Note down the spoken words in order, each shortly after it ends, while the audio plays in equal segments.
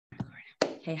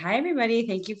Hey, hi, everybody.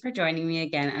 Thank you for joining me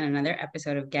again on another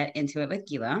episode of Get Intuit with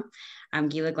Gila. I'm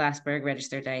Gila Glassberg,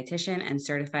 registered dietitian and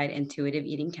certified intuitive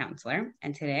eating counselor.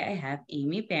 And today I have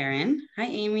Aimee Baron. Hi,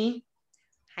 Aimee.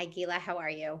 Hi, Gila. How are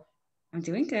you? I'm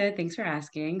doing good. Thanks for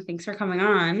asking. Thanks for coming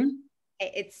on.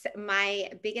 It's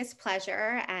my biggest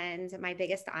pleasure and my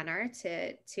biggest honor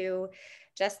to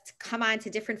just come on to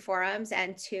different forums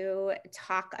and to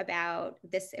talk about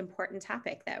this important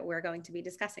topic that we're going to be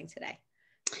discussing today.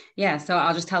 Yeah, so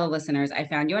I'll just tell the listeners, I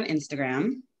found you on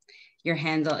Instagram. Your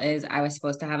handle is I was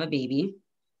supposed to have a baby.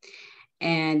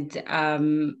 And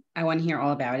I want to hear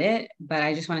all about it. But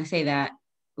I just want to say that,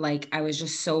 I was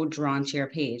just so drawn to your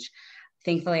page.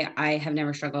 Thankfully, I have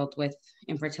never struggled with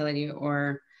infertility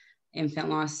or infant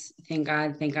loss. Thank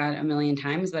God a million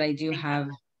times. But I do have,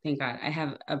 thank God, I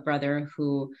have a brother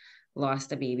who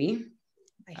lost a baby.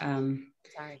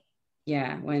 Sorry.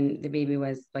 Yeah, when the baby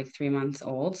was like 3 months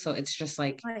old. So it's just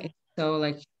it's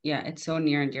so it's so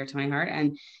near and dear to my heart.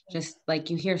 And just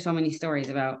you hear so many stories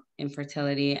about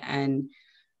infertility, and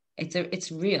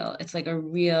it's real. It's like a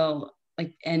real,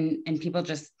 and people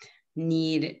just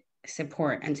need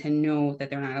support and to know that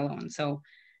they're not alone. So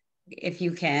if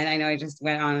you can, I know I just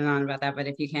went on and on about that, but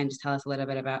if you can just tell us a little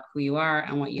bit about who you are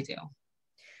and what you do.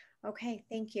 Okay,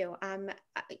 thank you.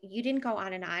 You didn't go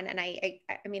on, and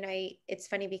it's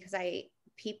funny because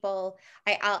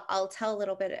I'll tell a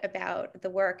little bit about the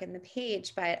work and the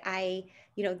page, but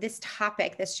this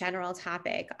topic, this general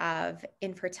topic of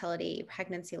infertility,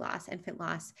 pregnancy loss, infant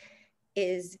loss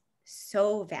is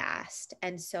so vast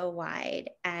and so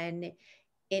wide, and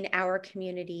in our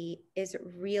community is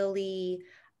really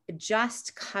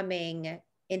just coming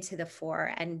into the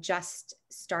fore and just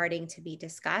starting to be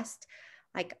discussed.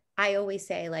 Like I always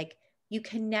say, you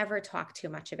can never talk too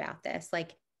much about this.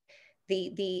 Like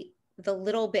the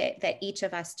little bit that each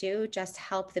of us do just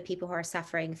help the people who are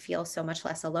suffering feel so much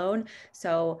less alone.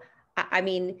 So,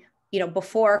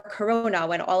 before Corona,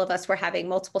 when all of us were having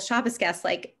multiple Shabbos guests,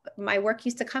 my work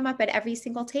used to come up at every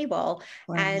single table.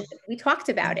 Wow. And we talked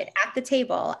about it at the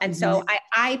table. And so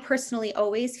I personally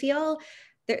always feel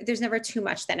there's never too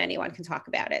much that anyone can talk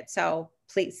about it. So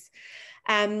please.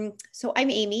 So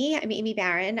I'm Aimee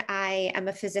Baron. I am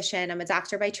a physician. I'm a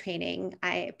doctor by training.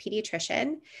 I'm a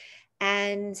pediatrician.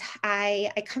 And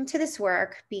I come to this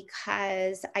work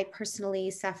because I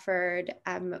personally suffered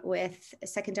with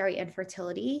secondary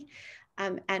infertility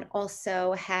and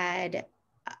also had,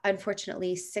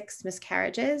 unfortunately, 6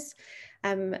 miscarriages,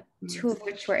 2 of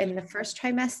which were in the first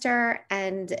trimester.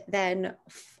 And then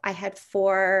I had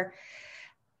 4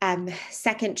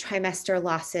 second trimester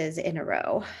losses in a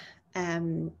row.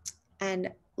 And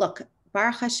look,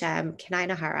 Baruch Hashem, Kenai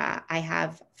Nahara, I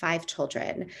have 5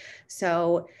 children.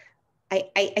 So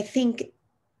I think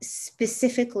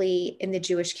specifically in the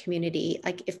Jewish community,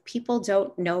 if people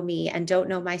don't know me and don't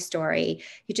know my story,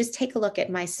 you just take a look at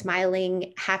my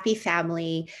smiling, happy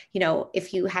family.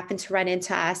 If you happen to run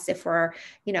into us, if we're,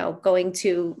 going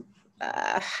to,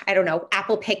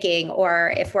 apple picking,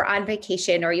 or if we're on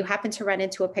vacation, or you happen to run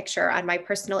into a picture on my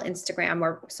personal Instagram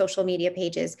or social media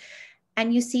pages,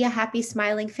 and you see a happy,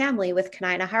 smiling family with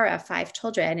Kenai Nahara, 5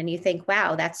 children, and you think,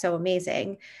 wow, that's so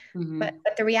amazing. Mm-hmm. But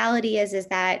the reality is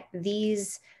that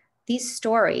these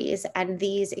stories and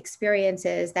these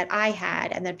experiences that I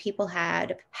had and that people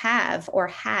have are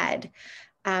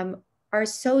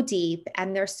so deep,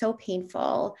 and they're so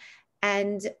painful.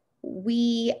 And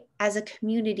we as a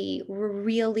community were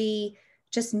really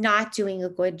just not doing a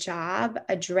good job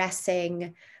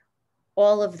addressing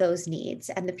all of those needs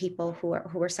and the people who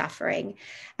are suffering.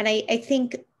 And I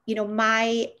think,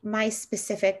 my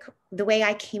specific, the way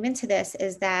I came into this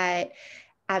is that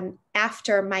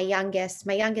after my youngest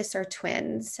are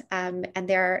twins, and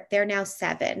they're now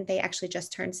 7. They actually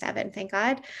just turned 7, thank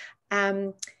God.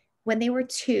 When they were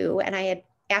 2, and I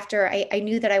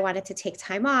knew that I wanted to take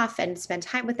time off and spend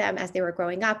time with them as they were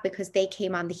growing up, because they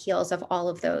came on the heels of all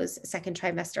of those second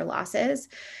trimester losses.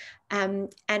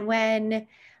 And when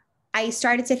I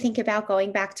started to think about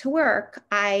going back to work,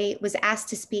 I was asked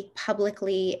to speak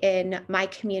publicly in my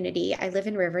community. I live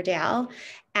in Riverdale,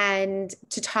 and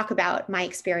to talk about my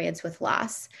experience with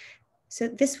loss. So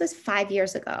this was 5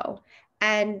 years ago.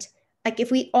 And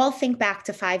if we all think back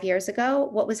to 5 years ago,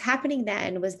 what was happening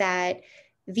then was that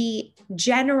the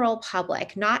general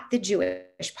public, not the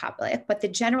Jewish public, but the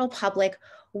general public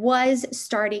was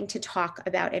starting to talk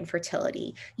about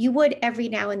infertility. You would every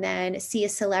now and then see a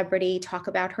celebrity talk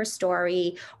about her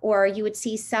story, or you would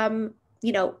see some,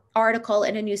 article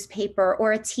in a newspaper,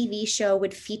 or a TV show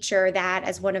would feature that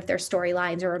as one of their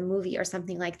storylines, or a movie or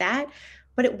something like that.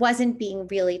 But it wasn't being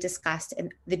really discussed in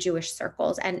the Jewish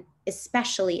circles, and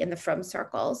especially in the Frum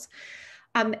circles.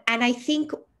 And I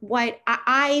think what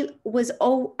I was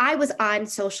on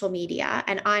social media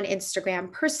and on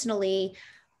Instagram personally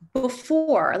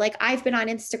before. Like I've been on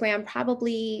Instagram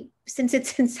probably since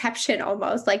its inception,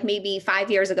 almost like maybe 5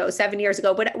 years ago, 7 years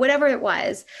ago, but whatever it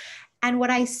was. And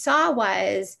what I saw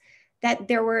was that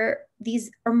there were these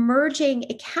emerging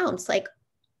accounts, like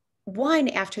one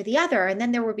after the other. And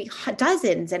then there would be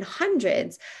dozens and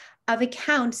hundreds of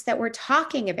accounts that were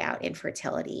talking about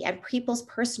infertility and people's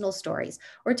personal stories,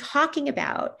 or talking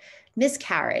about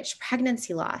miscarriage,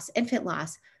 pregnancy loss, infant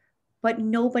loss, but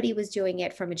nobody was doing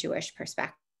it from a Jewish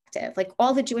perspective. Like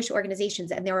all the Jewish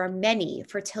organizations, and there are many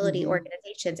fertility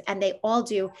organizations, and they all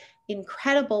do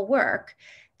incredible work.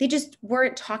 They just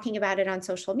weren't talking about it on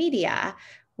social media.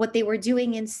 What they were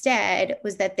doing instead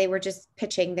was that they were just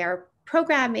pitching their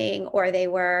programming, or they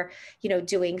were,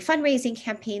 doing fundraising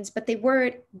campaigns, but they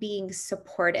weren't being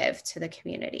supportive to the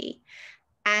community.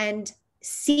 And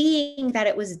seeing that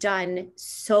it was done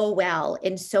so well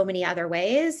in so many other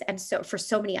ways, and so for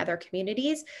so many other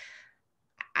communities,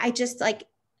 I just like,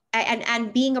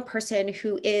 and being a person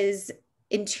who is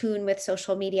in tune with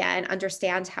social media and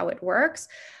understands how it works,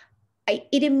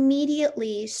 it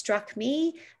immediately struck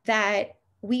me that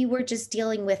we were just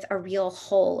dealing with a real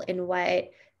hole in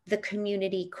what the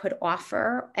community could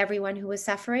offer everyone who was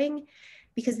suffering.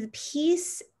 Because the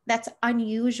piece that's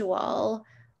unusual,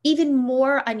 even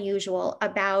more unusual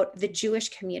about the Jewish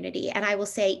community, and I will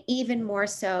say even more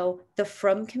so the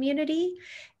Frum community,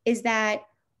 is that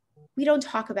we don't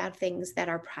talk about things that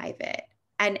are private.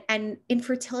 And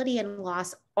infertility and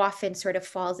loss often sort of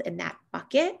falls in that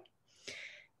bucket.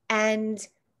 And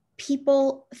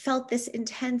people felt this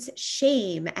intense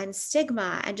shame and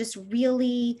stigma and just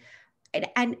really,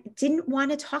 and didn't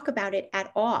want to talk about it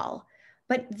at all.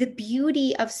 But the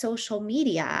beauty of social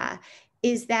media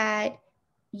is that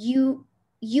you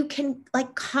can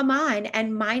like come on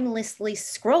and mindlessly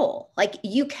scroll. Like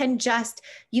you can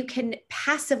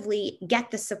passively get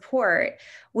the support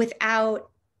without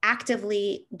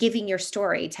actively giving your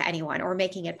story to anyone or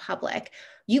making it public.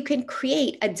 You can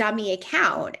create a dummy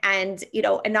account and,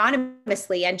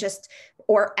 anonymously and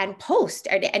and post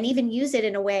and even use it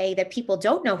in a way that people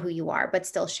don't know who you are, but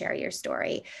still share your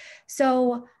story.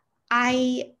 So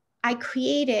I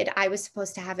was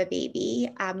supposed to have a baby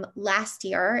last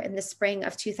year in the spring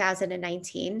of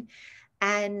 2019.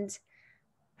 And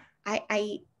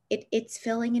it's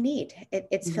filling a need.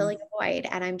 It's filling a void.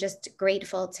 And I'm just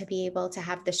grateful to be able to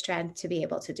have the strength to be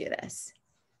able to do this.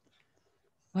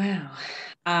 Wow.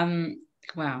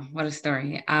 Wow. What a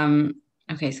story.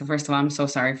 Okay. So first of all, I'm so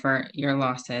sorry for your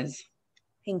losses.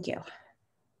 Thank you.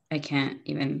 I can't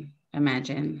even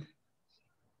imagine.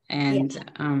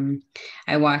 And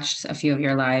I watched a few of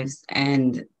your lives,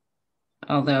 and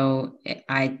although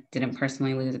I didn't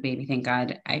personally lose a baby, thank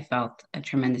God, I felt a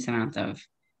tremendous amount of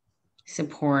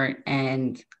support,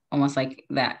 and almost like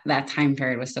that time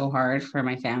period was so hard for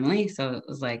my family. So it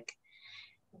was like,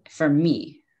 for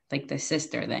me, like the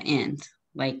sister, the aunt,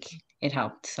 like it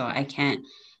helped. So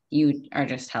you are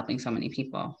just helping so many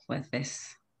people with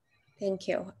this. Thank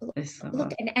you.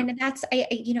 Look, and that's,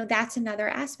 that's another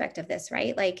aspect of this,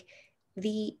 right? Like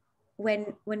when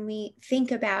we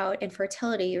think about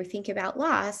infertility or think about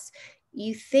loss,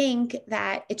 you think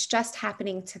that it's just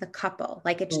happening to the couple,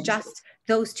 like it's just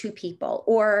those two people,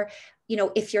 or,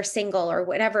 if you're single or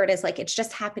whatever it is, like it's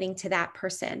just happening to that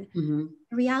person.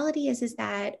 The reality is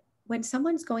that when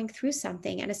someone's going through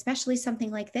something, and especially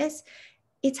something like this,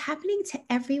 it's happening to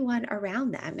everyone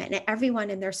around them and everyone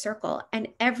in their circle, and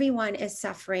everyone is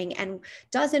suffering and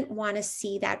doesn't want to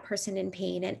see that person in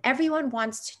pain. And everyone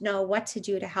wants to know what to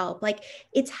do to help. Like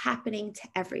it's happening to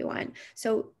everyone.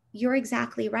 So you're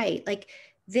exactly right. Like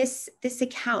this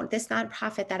account, this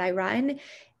nonprofit that I run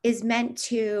is meant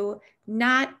to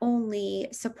not only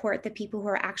support the people who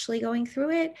are actually going through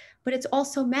it, but it's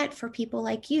also meant for people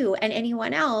like you and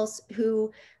anyone else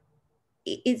who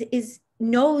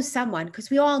knows someone,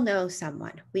 because we all know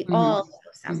someone. We all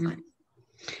know someone.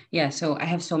 Yeah. So I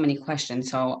have so many questions.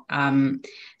 So,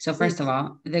 first of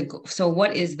all,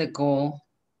 what is the goal?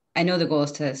 I know the goal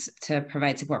is to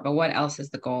provide support, but what else is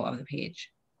the goal of the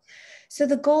page? So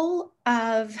the goal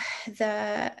of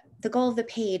the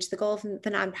page, the goal of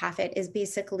the nonprofit is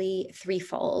basically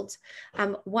threefold.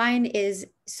 One is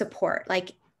support,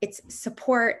 like it's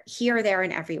support here, there,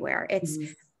 and everywhere. It's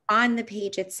on the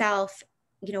page itself,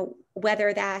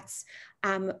 whether that's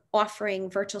offering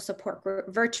virtual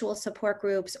support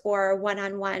groups or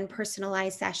one-on-one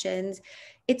personalized sessions.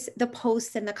 It's the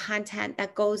posts and the content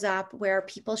that goes up where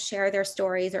people share their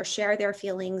stories or share their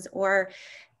feelings, or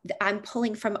I'm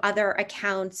pulling from other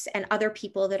accounts and other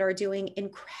people that are doing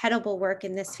incredible work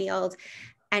in this field,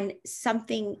 and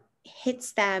something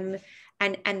hits them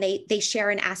and they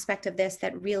share an aspect of this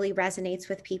that really resonates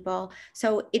with people.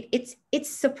 So it's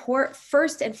support.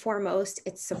 First and foremost,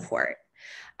 it's support.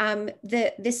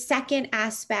 The second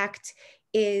aspect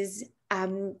is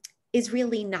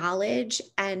really knowledge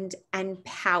and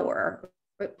power.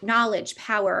 Knowledge,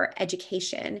 power,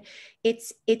 education.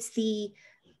 It's the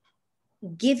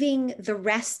giving the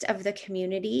rest of the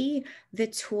community the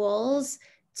tools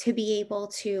to be able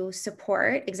to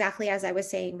support, exactly as I was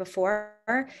saying before,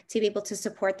 to be able to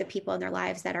support the people in their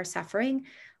lives that are suffering.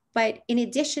 But in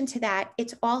addition to that,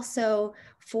 it's also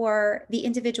for the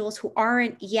individuals who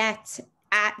aren't yet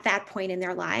at that point in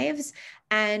their lives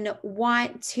and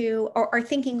want to, or are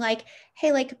thinking like,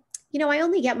 hey, like, I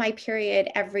only get my period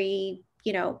every,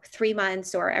 3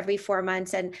 months or every 4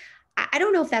 months. And I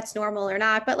don't know if that's normal or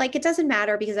not, but like, it doesn't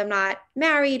matter because I'm not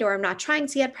married or I'm not trying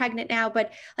to get pregnant now,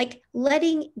 but like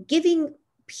giving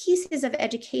pieces of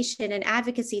education and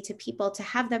advocacy to people to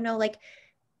have them know, like,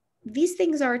 these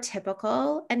things are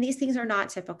typical and these things are not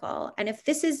typical. And if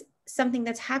this is something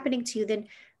that's happening to you, then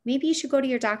maybe you should go to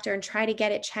your doctor and try to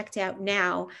get it checked out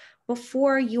now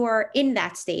before you're in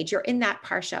that stage, you're in that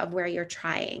parsha of where you're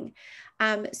trying.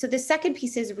 So the second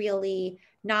piece is really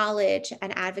knowledge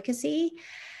and advocacy.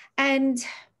 And,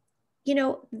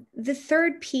 the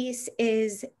third piece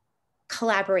is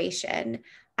collaboration.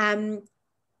 One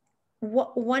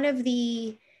of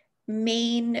the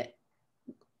main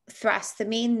thrusts, the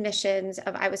main missions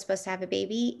of I Was Supposed to Have a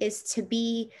Baby is to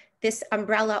be this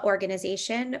umbrella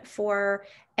organization for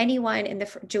anyone in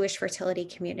the Jewish fertility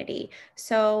community.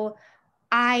 So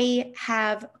I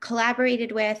have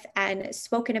collaborated with and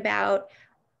spoken about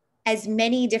as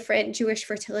many different Jewish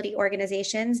fertility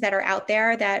organizations that are out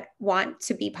there that want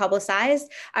to be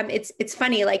publicized. It's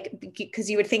funny, like, because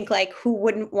you would think like, who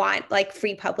wouldn't want like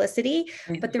free publicity?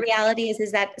 But the reality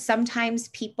is that sometimes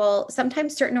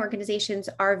certain organizations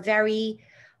are very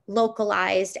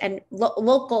localized and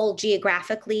local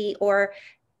geographically, or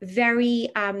very,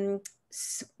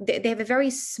 they have a very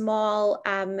small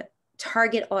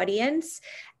target audience,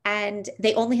 and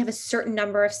they only have a certain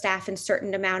number of staff and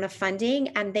certain amount of funding.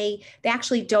 And they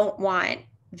actually don't want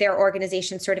their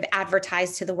organization sort of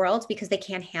advertised to the world because they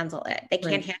can't handle it. They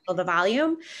can't handle the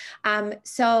volume.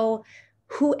 So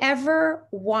whoever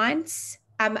wants,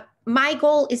 my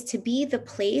goal is to be the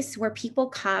place where people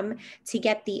come to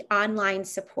get the online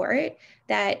support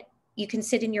that you can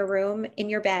sit in your room, in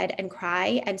your bed and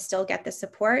cry and still get the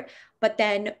support. But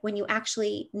then when you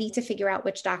actually need to figure out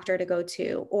which doctor to go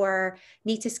to, or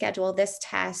need to schedule this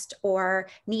test, or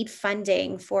need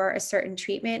funding for a certain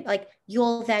treatment, like,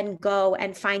 you'll then go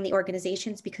and find the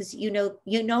organizations because you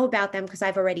know about them because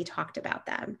I've already talked about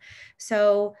them.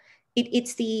 So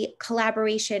it's the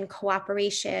collaboration,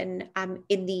 cooperation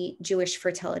in the Jewish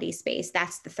fertility space.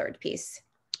 That's the third piece.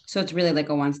 So it's really like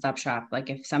a one-stop shop. Like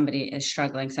if somebody is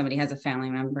struggling, somebody has a family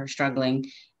member struggling,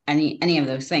 any of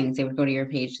those things, they would go to your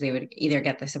page. They would either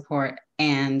get the support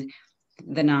and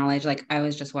the knowledge. Like I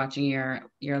was just watching your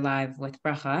live with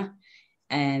Bracha,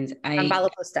 and yeah.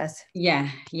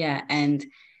 And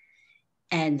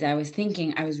I was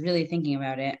really thinking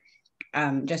about it.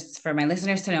 Just for my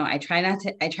listeners to know, I try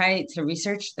to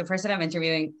research the person I'm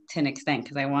interviewing to an extent,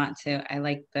 because I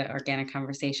like the organic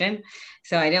conversation.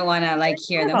 So I didn't want to like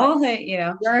hear the whole thing,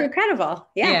 You're incredible.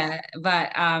 Yeah.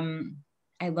 But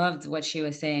I loved what she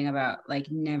was saying about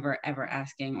like never ever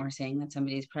asking or saying that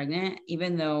somebody's pregnant,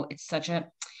 even though it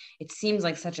seems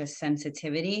like such a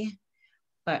sensitivity,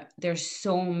 but there's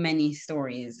so many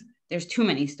stories. There's too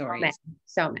many stories.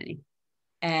 So many.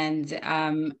 And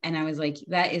I was like,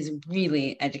 that is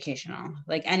really educational.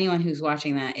 Like anyone who's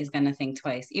watching that is going to think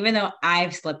twice, even though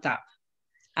I've slipped up.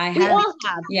 We all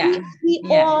have. Yeah. We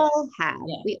all have.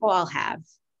 Yeah. We all have.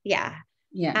 Yeah.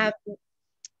 Yeah.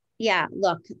 Yeah.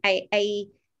 Look, I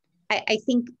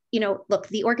think, look,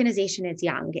 the organization is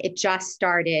young. It just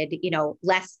started, a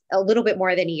little bit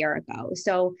more than a year ago.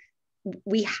 So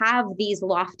we have these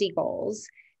lofty goals.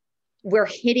 We're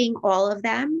hitting all of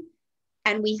them.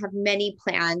 And we have many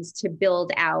plans to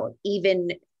build out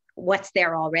even what's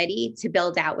there already, to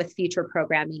build out with future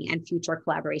programming and future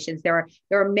collaborations. There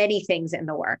are many things in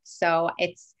the works. So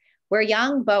we're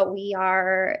young, but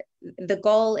the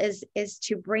goal is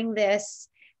to bring this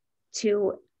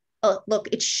to, look,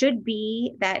 it should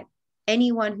be that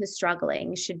anyone who's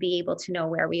struggling should be able to know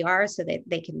where we are so that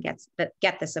they can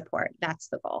get the support. That's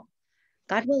the goal.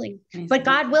 God willing. But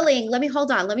God willing, let me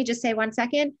just say 1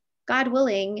 second. God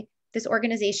willing, this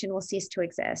organization will cease to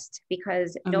exist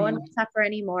because Oh, no one yeah. will suffer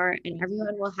anymore and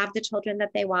everyone will have the children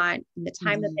that they want and the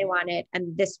time that they want it.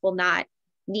 And this will not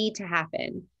need to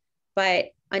happen. But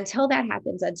until that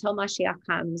happens, until Mashiach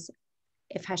comes,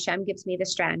 if Hashem gives me the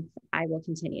strength, I will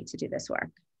continue to do this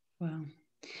work. Wow.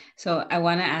 So I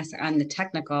want to ask on the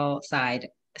technical side.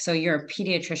 So you're a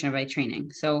pediatrician by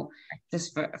training. So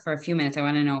just for a few minutes, I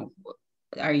want to know,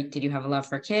 did you have a love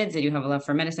for kids? Did you have a love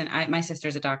for medicine? My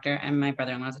sister's a doctor and my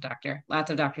brother-in-law is a doctor. Lots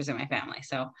of doctors in my family.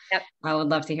 So Yep. I would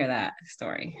love to hear that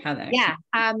story, how that Yeah.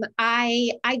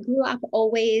 I grew up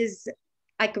always,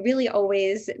 like really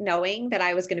always knowing that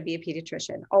I was going to be a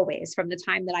pediatrician, always from the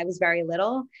time that I was very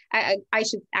little. I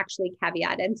should actually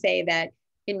caveat and say that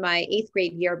in my 8th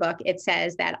grade yearbook, it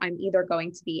says that I'm either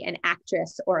going to be an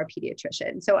actress or a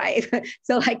pediatrician. So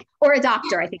or a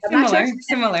doctor, I think. I'm not sure.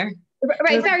 Similar.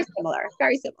 Right. Very similar.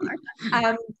 Very similar.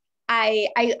 I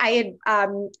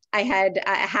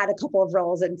had a couple of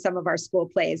roles in some of our school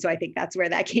plays. So I think that's where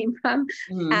that came from.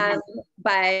 Mm-hmm.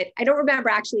 But I don't remember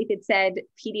actually if it said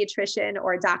pediatrician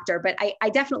or doctor, but I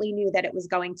definitely knew that it was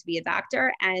going to be a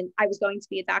doctor and I was going to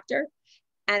be a doctor.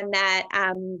 And that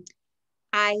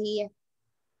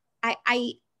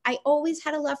I always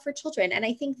had a love for children. And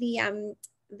I think the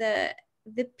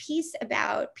piece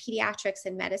about pediatrics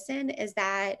and medicine is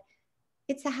that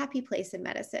it's a happy place in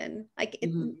medicine. Like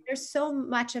there's so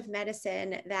much of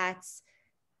medicine that's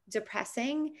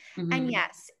depressing. And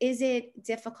yes, is it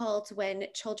difficult when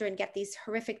children get these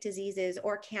horrific diseases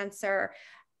or cancer?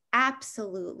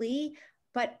 Absolutely.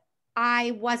 But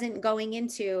I wasn't going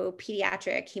into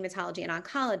pediatric hematology and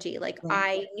oncology. Like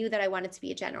I knew that I wanted to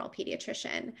be a general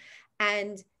pediatrician.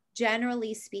 And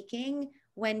generally speaking,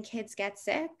 when kids get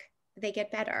sick, they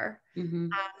get better.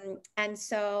 And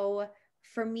so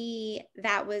for me,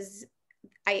 that was,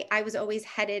 I was always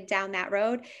headed down that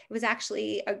road. It was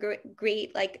actually a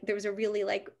great, like, there was a really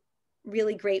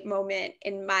great moment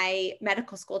in my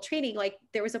medical school training. Like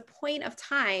there was a point of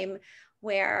time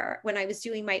where when I was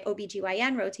doing my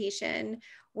OBGYN rotation,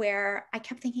 where I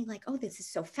kept thinking like, oh, this is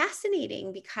so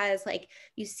fascinating because like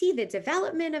you see the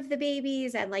development of the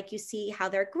babies and like you see how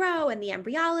they grow and the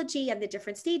embryology and the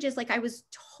different stages. Like I was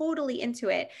totally into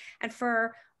it. And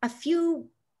for a few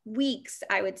weeks,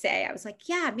 I would say, I was like,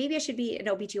 yeah, maybe I should be an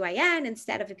OBGYN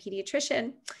instead of a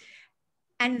pediatrician.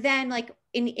 And then like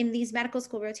in these medical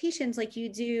school rotations, like you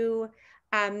do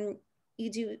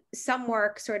some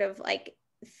work sort of like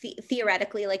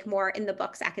theoretically, like more in the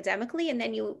books academically, and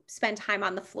then you spend time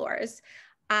on the floors.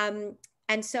 And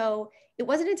so it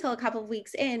wasn't until a couple of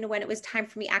weeks in when it was time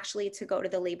for me actually to go to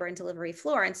the labor and delivery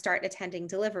floor and start attending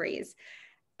deliveries.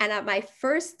 And at my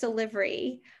first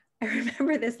delivery, I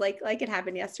remember this like it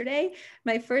happened yesterday.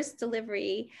 My first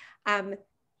delivery,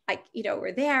 like, you know,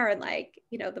 we're there and like,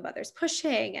 you know, the mother's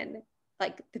pushing and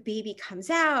like the baby comes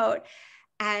out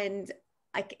and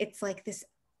like, it's like this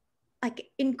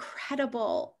like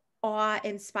incredible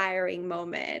awe-inspiring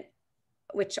moment,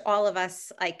 which all of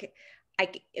us like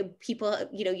people,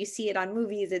 you know, you see it on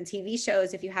movies and TV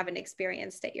shows if you haven't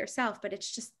experienced it yourself, but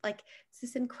it's just like, it's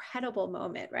this incredible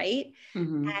moment. Right.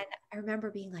 And I remember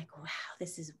being like, wow,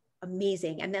 this is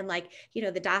amazing. And then like, you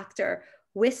know, the doctor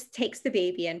takes the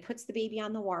baby and puts the baby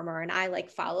on the warmer. And I like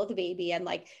follow the baby and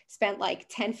like spent like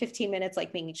 10-15 minutes,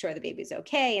 like making sure the baby's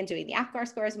okay and doing the APGAR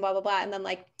scores and blah, blah, blah. And then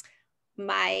like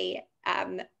my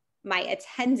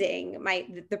attending,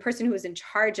 the person who was in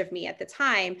charge of me at the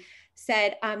time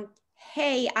said,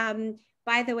 hey,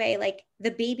 by the way, like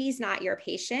the baby's not your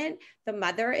patient. The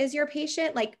mother is your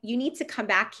patient. Like you need to come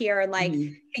back here and like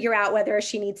figure out whether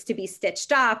she needs to be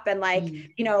stitched up. And like,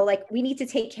 you know, like we need to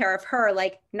take care of her,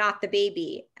 like not the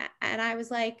baby. And I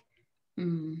was like,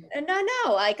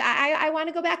 no, like I want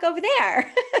to go back over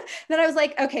there. Then I was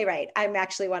like, okay, right. I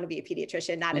actually want to be a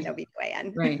pediatrician, not an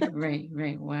OBGYN.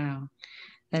 Right. Wow.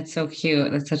 That's so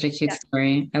cute. That's such a cute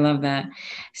story. I love that.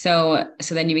 So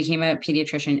then you became a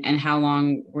pediatrician, and how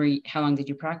long did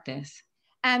you practice?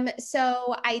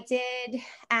 So I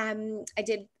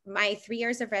did my 3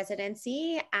 years of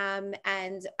residency, and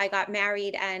I got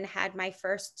married and had my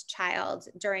first child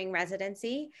during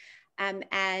residency, and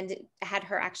had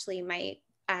her actually my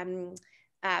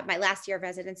last year of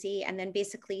residency, and then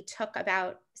basically took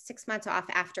about 6 months off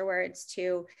afterwards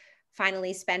to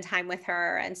finally spend time with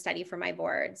her and study for my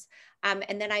boards.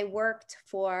 And then I worked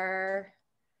for,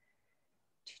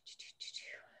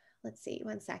 let's see,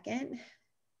 1 second.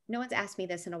 No one's asked me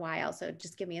this in a while, so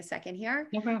just give me a second here.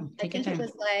 No problem. I think it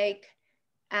was like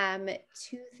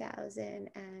 2000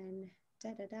 and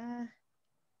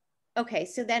Okay,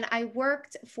 so then I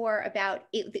worked for about,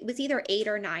 it was either 8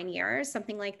 or 9 years,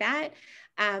 something like that.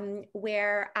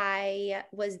 where I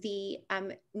was the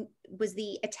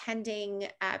attending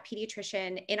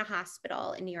pediatrician in a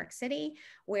hospital in New York City,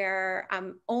 where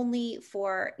only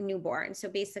for newborn. So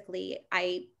basically,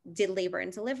 I did labor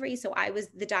and delivery. So I was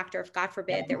the doctor if, God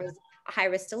forbid, there was a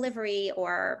high-risk delivery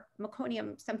or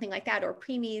meconium, something like that, or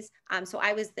preemies. So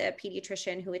I was the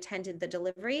pediatrician who attended the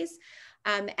deliveries.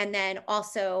 And then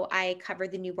also I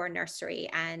covered the newborn nursery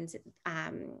and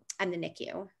the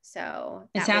NICU. So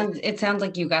It sounds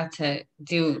like you got to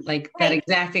do like that right,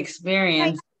 exact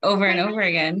experience over and over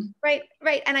again. Right.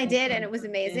 And I did, and it was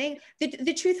amazing.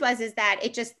 The truth is that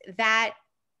it just that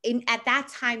at that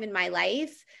time in my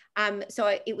life,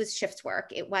 so it was shift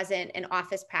work. It wasn't an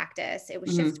office practice. It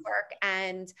was shift work,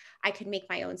 and I could make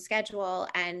my own schedule.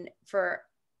 And for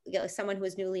someone who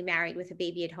was newly married with a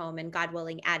baby at home, and God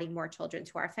willing, adding more children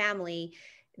to our family,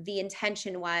 the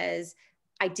intention was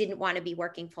I didn't want to be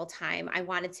working full time. I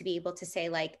wanted to be able to say,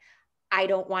 like, I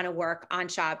don't want to work on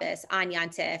Shabbos, on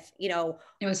Yantif,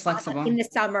 it was flexible in the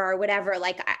summer or whatever.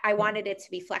 Like I wanted it to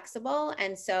be flexible.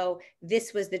 And so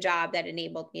this was the job that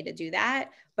enabled me to do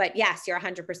that. But yes, you're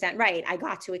 100% right. I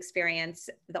got to experience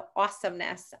the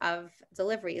awesomeness of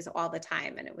deliveries all the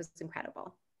time. And it was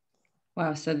incredible.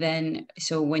 Wow.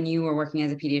 So when you were working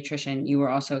as a pediatrician, you were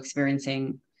also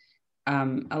experiencing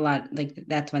a lot, like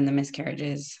that's when the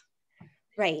miscarriages.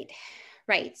 Right.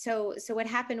 So what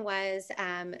happened was,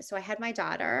 so I had my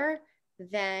daughter,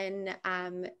 then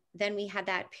we had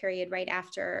that period right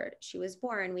after she was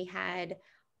born. We had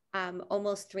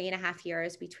almost 3.5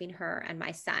 years between her and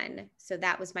my son. So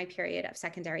that was my period of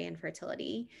secondary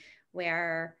infertility,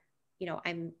 where,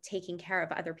 I'm taking care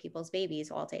of other people's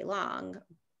babies all day long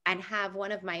and have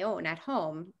one of my own at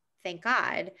home, thank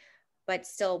God, but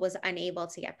still was unable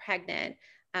to get pregnant.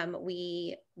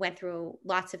 We went through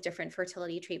lots of different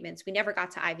fertility treatments. We never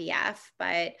got to IVF,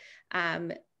 but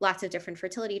lots of different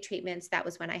fertility treatments. That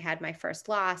was when I had my first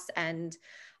loss and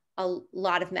a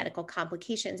lot of medical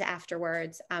complications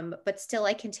afterwards. But still,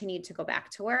 I continued to go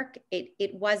back to work.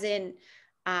 It wasn't,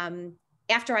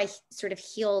 after I sort of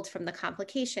healed from the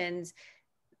complications,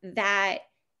 that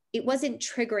it wasn't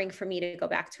triggering for me to go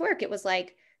back to work. It was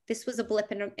like, this was a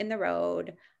blip in the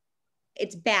road.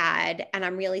 It's bad and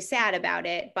I'm really sad about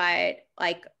it, but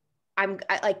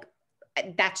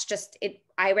that's just it.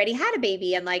 I already had a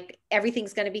baby and like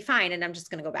everything's going to be fine and I'm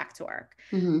just going to go back to work.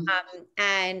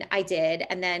 And I did.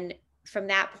 And then from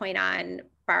that point on,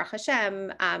 Baruch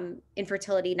Hashem,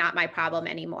 infertility, not my problem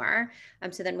anymore.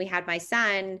 So then we had my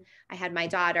son, I had my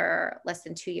daughter less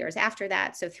than 2 years after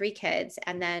that. So 3 kids.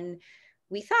 And then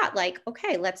we thought like,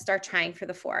 okay, let's start trying for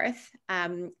the 4th.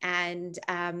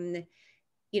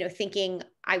 Thinking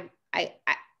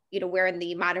we're in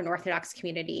the modern Orthodox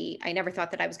community. I never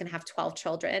thought that I was going to have 12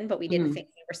 children, but we didn't think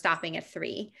we were stopping at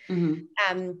 3.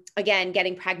 Again,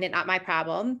 getting pregnant, not my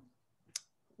problem.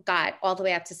 Got all the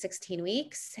way up to 16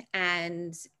 weeks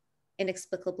and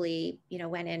inexplicably,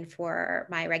 went in for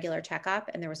my regular checkup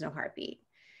and there was no heartbeat.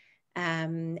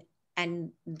 And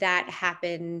that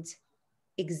happened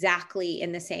exactly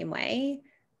in the same way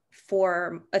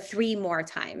for 3 more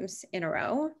times in a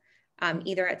row.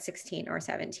 Either at 16 or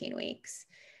 17 weeks.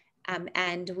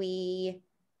 And we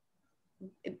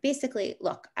basically,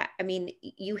 look, I mean,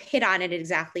 you hit on it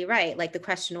exactly right. Like the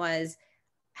question was,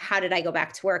 how did I go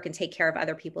back to work and take care of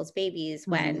other people's babies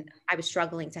when I was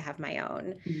struggling to have my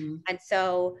own? And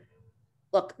so,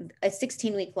 look, a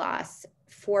 16-week loss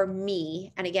for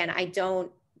me, and again, I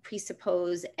don't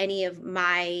presuppose any of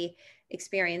my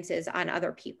experiences on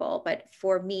other people, but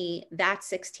for me, that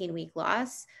 16-week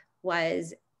loss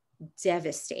was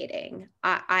devastating.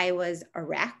 I was a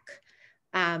wreck.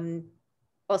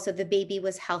 Also, the baby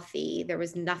was healthy. There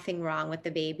was nothing wrong with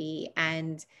the baby.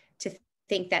 And to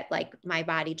think that like my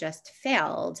body just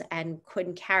failed and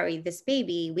couldn't carry this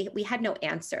baby, we had no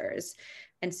answers.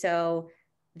 And so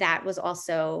that was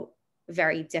also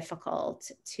very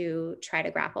difficult to try to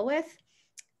grapple with.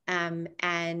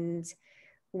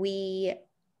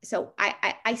 So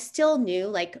I still knew,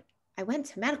 like, I went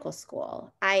to medical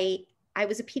school. I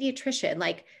was a pediatrician,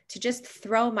 like to just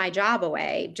throw my job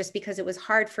away just because it was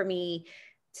hard for me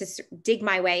to dig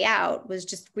my way out was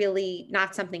just really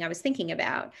not something I was thinking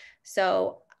about.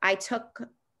 So I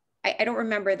don't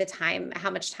remember the time, how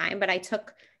much time, but I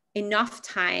took enough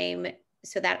time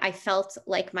so that I felt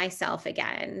like myself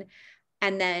again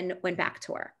and then went back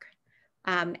to work.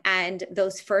 And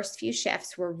those first few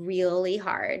shifts were really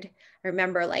hard. I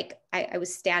remember like I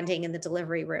was standing in the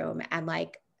delivery room and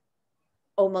like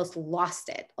almost lost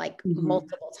it like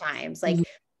multiple times. Like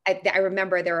I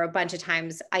remember there were a bunch of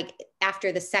times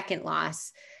after the second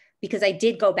loss, because I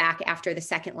did go back after the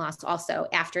second loss also,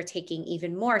 after taking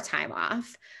even more time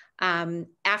off.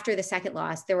 After the second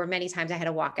loss, there were many times I had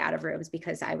to walk out of rooms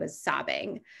because I was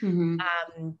sobbing.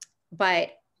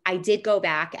 But I did go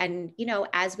back, and, you know,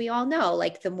 as we all know,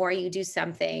 like the more you do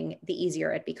something, the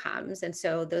easier it becomes. And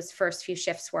so those first few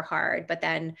shifts were hard, but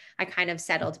then I kind of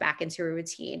settled back into a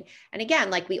routine. And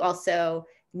again, like we also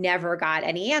never got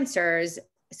any answers.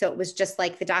 So it was just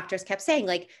like the doctors kept saying,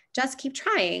 like, just keep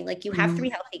trying. Like, you have 3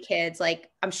 healthy kids.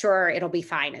 Like, I'm sure it'll be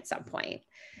fine at some point.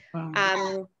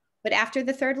 Wow. But after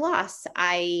the third loss,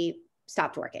 I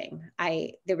stopped working.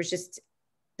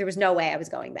 There was no way I was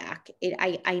going back.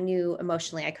 I knew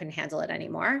emotionally I couldn't handle it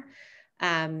anymore.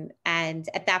 And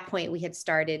at that point, we had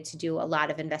started to do a lot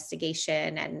of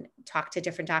investigation and talk to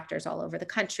different doctors all over the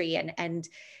country. And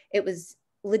it was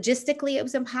logistically, it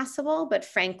was impossible, but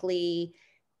frankly,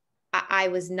 I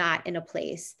was not in a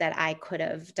place that I could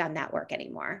have done that work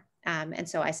anymore. And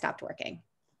so I stopped working.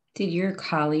 Did your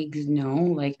colleagues know?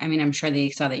 Like, I mean, I'm sure they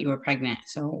saw that you were pregnant.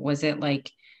 So was it like,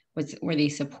 were they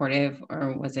supportive,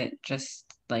 or was it just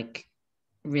like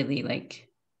really like,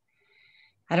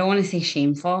 I don't want to say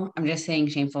shameful. I'm just saying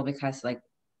shameful because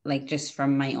like just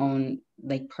from my own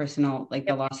like personal, like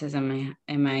the losses in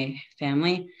my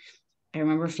family, I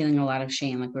remember feeling a lot of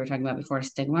shame, like we were talking about before,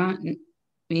 stigma,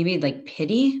 maybe like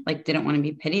pity, like didn't want to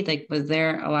be pitied. Like, was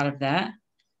there a lot of that?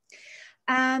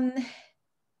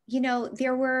 You know,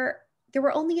 there were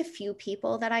only a few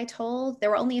people that I told. There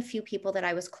were only a few people that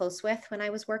I was close with when I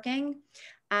was working.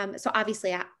 So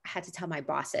obviously I had to tell my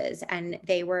bosses, and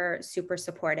they were super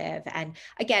supportive. And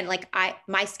again, like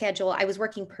my schedule, I was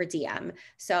working per diem.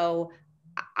 So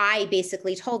I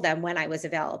basically told them when I was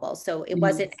available. So it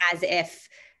wasn't as if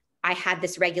I had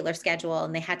this regular schedule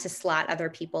and they had to slot other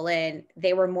people in.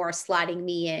 They were more slotting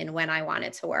me in when I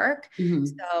wanted to work.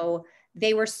 So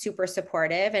they were super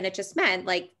supportive, and it just meant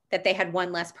like that they had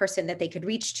one less person that they could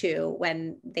reach to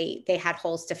when they had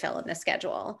holes to fill in the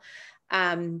schedule.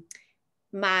 There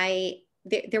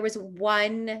was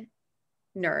one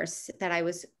nurse that I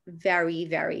was very,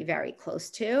 very, very close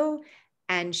to,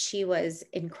 and she was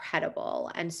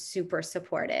incredible and super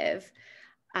supportive,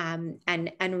 and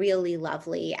really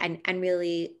lovely, and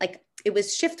really, like, it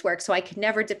was shift work, so I could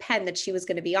never depend that she was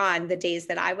going to be on the days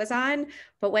that I was on.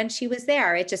 But when she was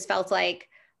there, it just felt like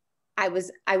I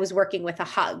was working with a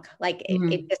hug. Like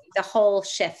it just, the whole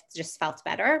shift just felt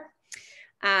better.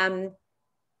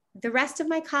 The rest of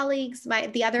my colleagues,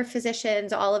 the other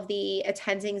physicians, all of the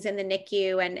attendings in the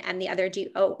NICU and the other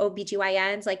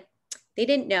OBGYNs, like, they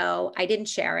didn't know. I didn't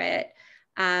share it.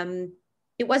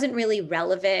 It wasn't really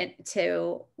relevant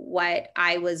to what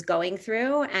I was going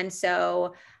through. And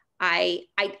so I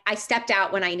stepped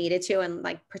out when I needed to, and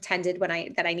like pretended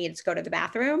that I needed to go to the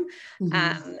bathroom.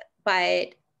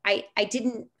 But I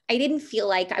didn't feel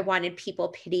like I wanted people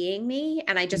pitying me.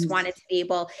 And I just wanted to be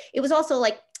able, it was also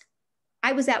like,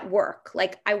 I was at work.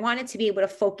 Like, I wanted to be able to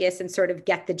focus and sort of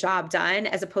get the job done,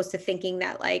 as opposed to thinking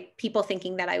that, like, people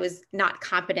thinking that I was not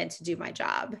competent to do my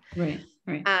job. Right.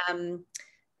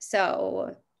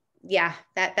 So yeah,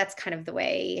 that's kind of the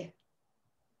way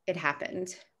it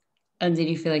happened. And did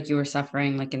you feel like you were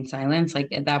suffering like in silence?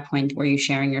 Like at that point, were you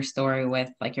sharing your story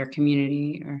with like your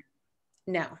community or?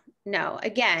 No.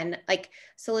 Again, like,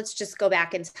 so let's just go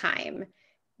back in time.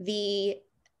 The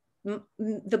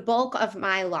bulk of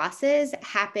my losses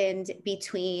happened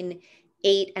between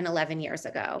 8 and 11 years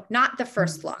ago. Not the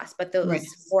first loss, but those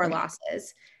 4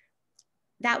 losses.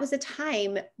 That was a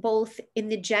time both in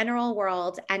the general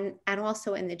world and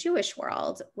also in the Jewish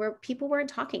world where people weren't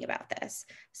talking about this.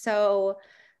 So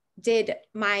did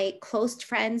my close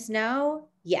friends know?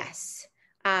 Yes.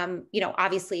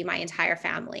 Obviously my entire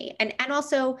family, and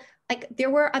also, like,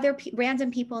 there were other random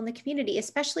people in the community,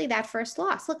 especially that first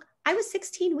loss. Look, I was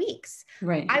 16 weeks.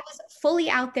 Right. I was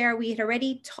fully out there. We had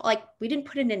already we didn't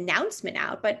put an announcement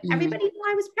out, but everybody knew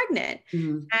I was pregnant.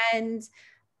 And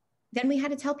then we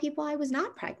had to tell people I was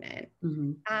not pregnant.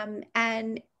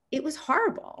 And it was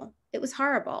horrible. It was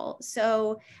horrible.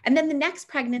 So, and then the next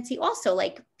pregnancy also,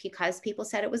 like, because people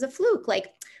said it was a fluke,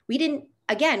 like, we didn't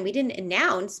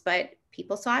announce, but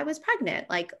people saw I was pregnant.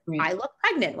 Like, I look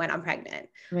pregnant when I'm pregnant.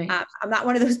 I'm not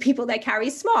one of those people that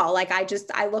carries small. Like,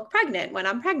 I look pregnant when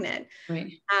I'm pregnant.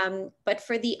 But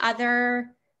for the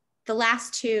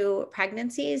last 2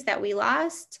 pregnancies that we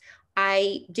lost,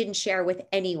 I didn't share with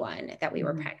anyone that we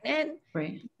were pregnant,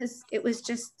 because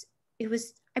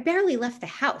I barely left the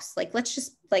house. Like, let's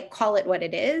just like call it what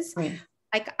it is.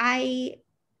 Like, I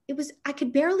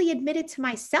could barely admit it to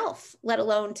myself, let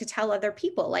alone to tell other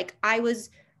people. Like, I was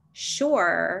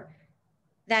sure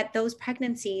that those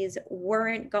pregnancies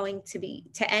weren't going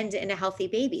to end in a healthy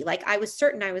baby. Like I was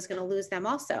certain I was going to lose them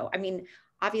also. I mean,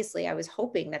 obviously I was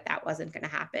hoping that that wasn't going to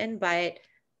happen, but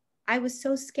I was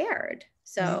so scared.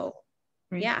 So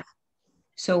Right. yeah.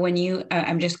 So when you,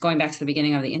 I'm just going back to the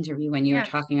beginning of the interview, when you were Yeah.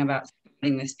 talking about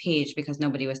starting this page because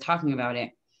nobody was talking about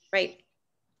it. Right.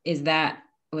 Was that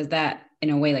in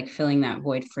a way like filling that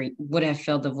void would have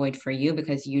filled the void for you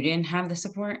because you didn't have the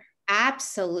support?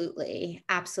 Absolutely.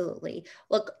 Absolutely.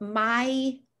 Look,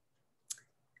 I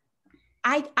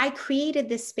created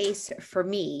this space for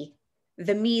me,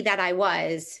 the me that I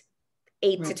was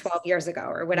 8 to 12 years ago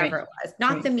or whatever it was,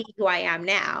 not the me who I am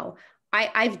now.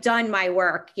 I've done my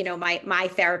work, you know, my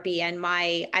therapy and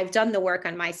I've done the work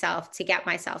on myself to get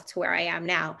myself to where I am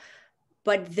now.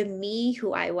 But the me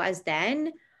who I was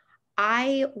then,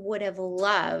 I would have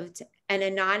loved an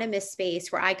anonymous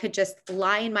space where I could just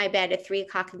lie in my bed at 3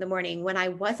 o'clock in the morning when I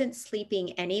wasn't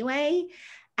sleeping anyway,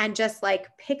 and just like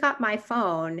pick up my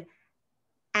phone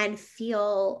and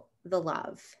feel the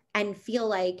love and feel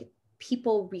like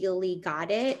people really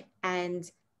got it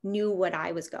and knew what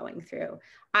I was going through.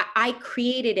 I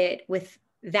created it with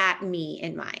that me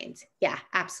in mind. Yeah,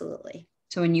 absolutely.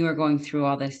 So when you were going through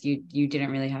all this, you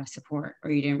didn't really have support,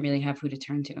 or you didn't really have who to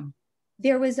turn to?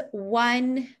 There was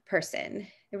one person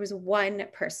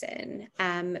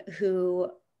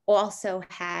who also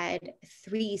had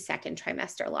 3 second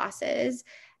trimester losses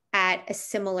at a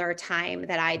similar time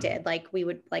that I did. Like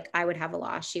I would have a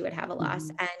loss, she would have a loss.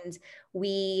 Mm-hmm. And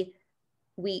we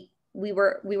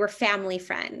were family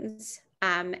friends.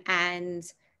 And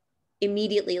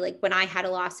immediately, like when I had a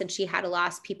loss and she had a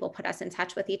loss, people put us in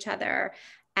touch with each other.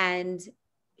 And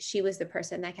she was the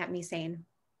person that kept me sane.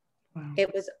 Wow.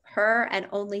 It was her and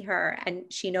only her, and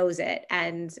she knows it.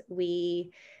 And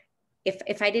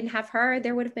if I didn't have her,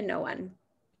 there would have been no one.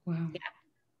 Wow. Yeah.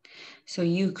 So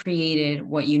you created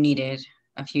what you needed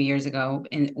a few years ago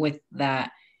with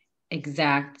that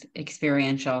exact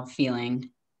experiential feeling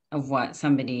of what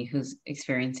somebody who's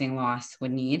experiencing loss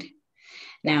would need.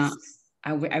 Now, Yes.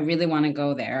 I really want to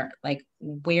go there. Like,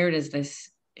 where does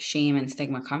this shame and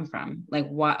stigma come from? Like,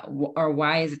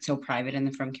 why is it so private in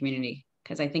the frum community?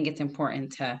 Because I think it's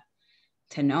important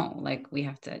to know, like, we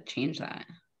have to change that.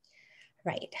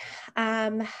 Right.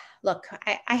 Look,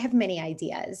 I have many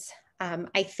ideas. I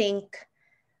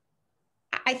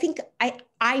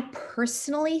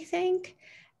personally think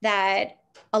that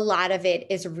a lot of it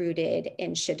is rooted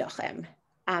in shidduchim.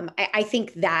 I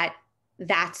think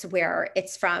that's where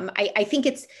it's from. I think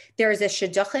there's a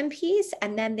shidduchim piece,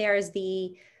 and then there's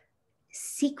the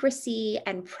secrecy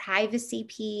and privacy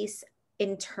piece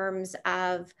in terms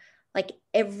of like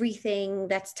everything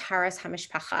that's Taras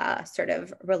Hamishpacha sort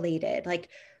of related. Like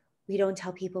we don't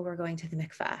tell people we're going to the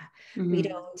mikvah. Mm-hmm. We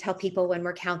don't tell people when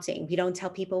we're counting. We don't tell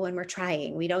people when we're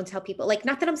trying. We don't tell people, like,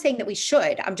 not that I'm saying that we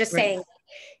should. I'm just saying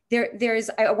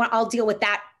I'll deal with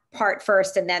that part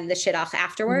first and then the shidduch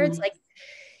afterwards. Mm-hmm.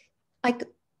 Like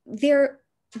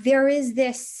there is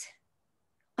this,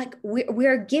 like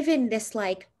we're given this,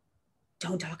 like,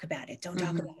 don't talk about it. Don't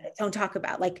talk about it.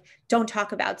 Don't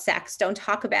talk about sex. Don't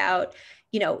talk about,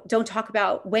 don't talk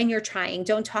about when you're trying.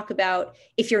 Don't talk about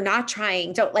if you're not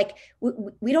trying.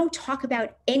 We don't talk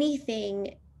about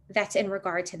anything that's in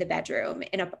regard to the bedroom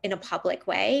in a public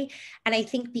way. And I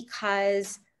think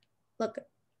because, look,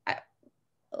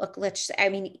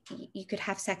 you could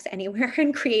have sex anywhere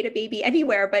and create a baby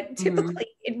anywhere, but typically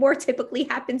it more typically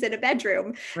happens in a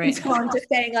bedroom. Right. And so I'm just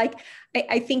saying, like,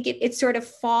 I think it sort of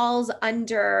falls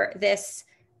under this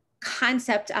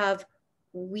concept of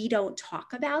we don't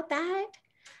talk about that.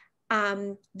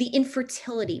 The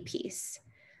infertility piece,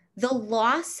 the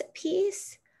loss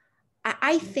piece,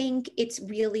 I think it's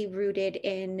really rooted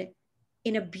in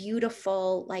a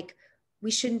beautiful, like, we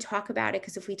shouldn't talk about it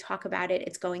because if we talk about it,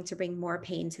 it's going to bring more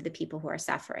pain to the people who are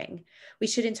suffering. We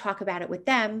shouldn't talk about it with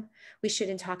them. We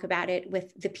shouldn't talk about it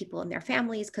with the people in their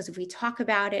families, because if we talk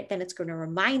about it, then it's going to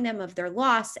remind them of their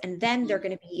loss, and then they're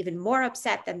going to be even more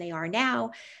upset than they are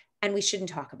now. And we shouldn't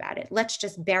talk about it. Let's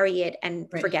just bury it and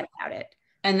forget about it.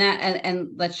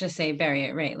 And let's just say bury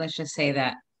it, right? Let's just say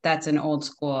that that's an old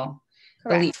school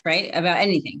Correct. belief, right? About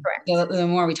anything. Correct. The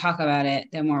more we talk about it,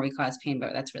 the more we cause pain,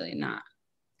 but that's really not.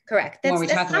 Correct. The more we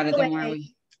talk about it, the more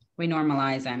we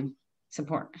normalize and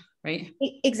support, right?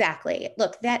 Exactly.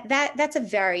 Look, that's a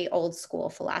very old school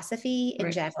philosophy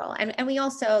in general. And we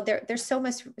also, there's so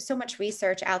much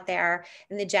research out there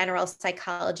in the general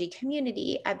psychology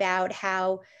community about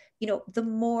how, the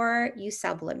more you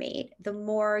sublimate, the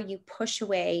more you push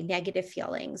away negative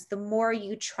feelings, the more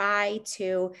you try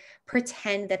to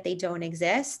pretend that they don't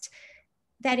exist,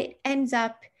 that it ends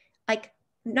up like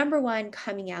number one,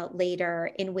 coming out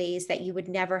later in ways that you would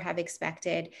never have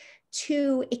expected.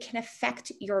 Two, it can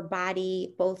affect your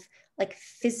body, both like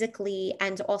physically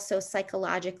and also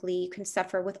psychologically. You can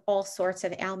suffer with all sorts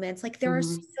of ailments. Like there are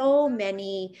so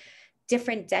many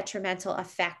different detrimental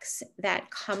effects that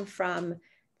come from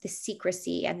the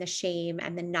secrecy and the shame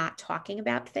and the not talking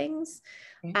about things.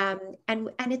 And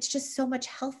it's just so much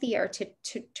healthier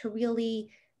to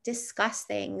really discuss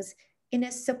things in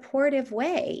a supportive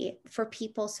way for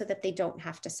people so that they don't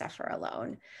have to suffer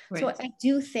alone. Right. So I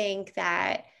do think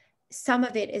that some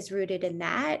of it is rooted in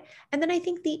that. And then I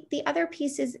think the other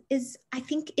piece is I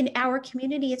think in our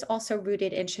community, it's also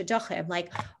rooted in shidduchim,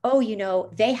 like, oh, you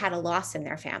know, they had a loss in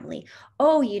their family.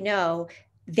 Oh, you know,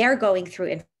 they're going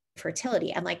through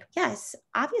infertility. And like, yes,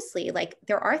 obviously, like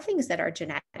there are things that are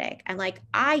genetic and like,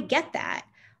 I get that,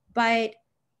 but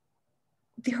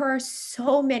there are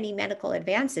so many medical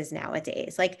advances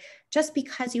nowadays. Like just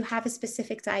because you have a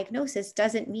specific diagnosis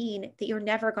doesn't mean that you're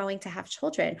never going to have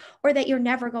children or that you're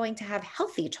never going to have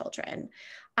healthy children.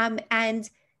 And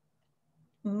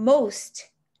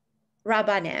most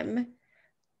rabbanim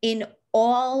in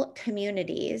all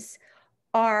communities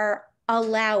are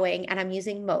allowing, and I'm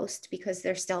using most because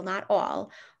they're still not all,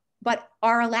 but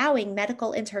are allowing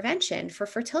medical intervention for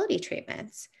fertility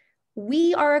treatments.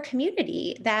 We are a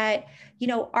community that, you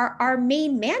know, our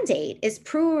main mandate is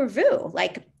pru-revu.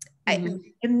 Like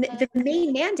the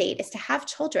main mandate is to have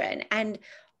children. And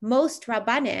most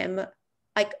rabbanim,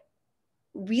 like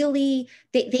really,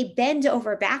 they bend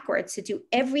over backwards to do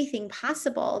everything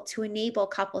possible to enable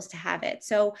couples to have it.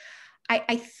 So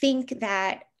I think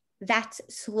that that's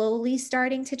slowly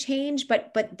starting to change,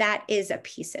 but that is a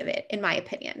piece of it, in my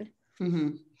opinion.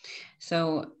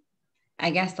 So I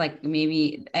guess like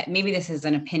maybe this is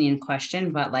an opinion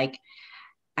question, but like,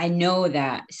 I know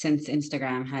that since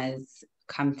Instagram has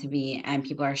come to be and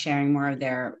people are sharing more of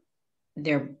their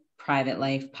private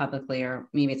life publicly, or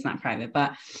maybe it's not private,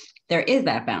 but there is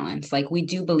that balance. Like we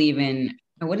do believe in,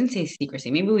 I wouldn't say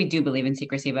secrecy. Maybe we do believe in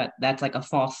secrecy, but that's like a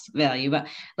false value. But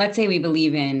let's say we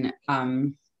believe in,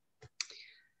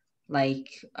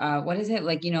 what is it?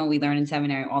 Like, you know, we learn in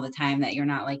seminary all the time that you're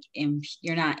not like,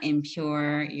 you're not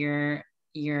impure. You're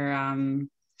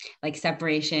like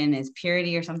separation is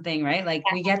purity or something, right? Like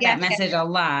we get that message a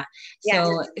lot.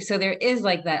 So there is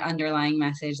like that underlying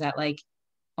message that like,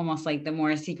 almost like the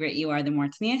more secret you are, the more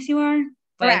tznius you are.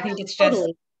 But I think it's just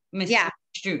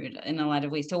misconstrued in a lot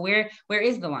of ways. So where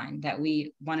is the line that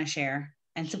we want to share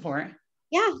and support?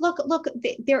 Yeah, look,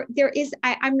 there is,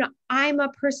 I'm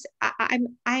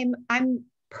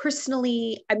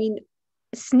personally, I mean,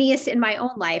 tznius in my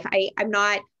own life. I'm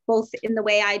not, both in the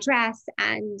way I dress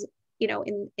and, you know,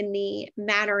 in the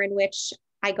manner in which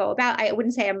I go about. I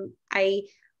wouldn't say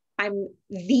I'm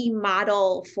the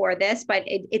model for this, but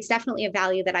it's definitely a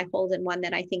value that I hold and one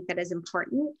that I think that is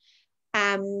important.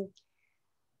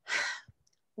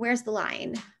 Where's the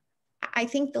line? I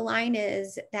think the line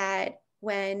is that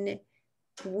when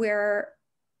we're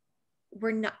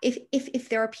not, if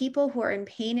there are people who are in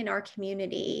pain in our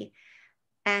community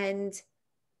and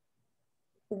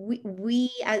we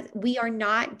are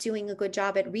not doing a good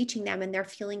job at reaching them and they're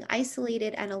feeling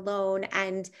isolated and alone,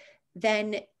 and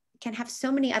then can have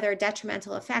so many other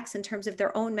detrimental effects in terms of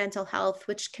their own mental health,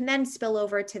 which can then spill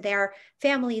over to their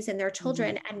families and their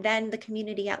children and then the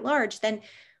community at large, then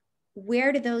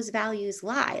where do those values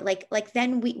lie? Like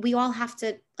then we all have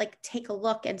to like take a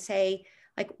look and say,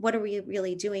 like, what are we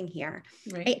really doing here?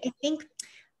 Right.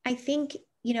 I think,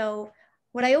 you know,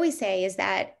 what I always say is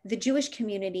that the Jewish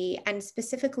community and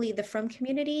specifically the Frum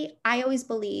community, I always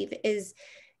believe is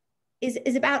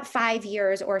about 5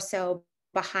 years or so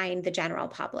behind the general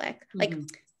public. Like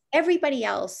everybody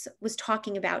else was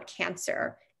talking about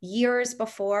cancer years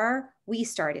before we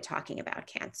started talking about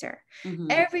cancer.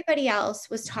 Everybody else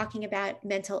was talking about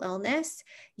mental illness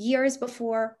years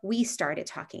before we started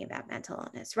talking about mental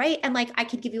illness, right? And like, I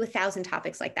could give you 1,000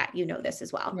 topics like that. You know this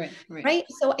as well, right?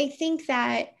 So I think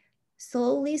that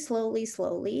slowly,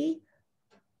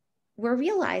 we're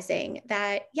realizing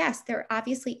that, yes, there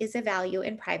obviously is a value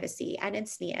in privacy and in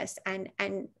tznius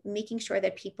and making sure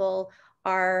that people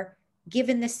are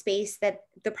given the space, that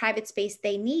the private space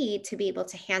they need to be able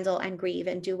to handle and grieve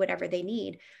and do whatever they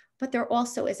need. But there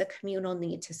also is a communal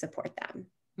need to support them.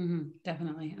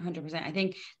 Definitely, 100%. I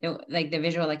think the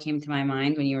visual that came to my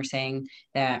mind when you were saying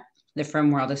that the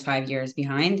Frum world is 5 years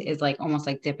behind is like almost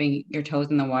like dipping your toes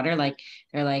in the water. Like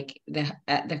they're like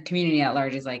the community at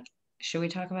large is like, should we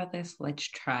talk about this? Let's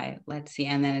try. Let's see.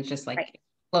 And then it's just like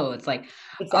flow. It's like,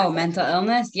 oh, mental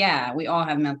illness. Yeah, we all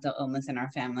have mental illness in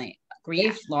our family.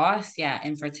 Grief, loss,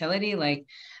 infertility, like,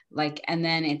 and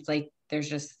then it's like there's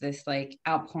just this like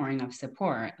outpouring of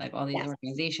support, like all these Yes.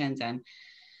 organizations. And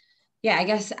yeah, I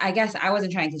guess I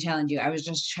wasn't trying to challenge you. I was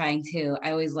just trying to, I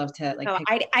always love to like No,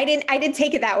 pick. I didn't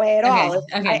take it that way at Okay. all.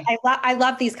 Okay. I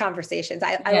love these conversations.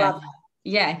 I Yeah. love them.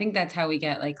 Yeah. I think that's how we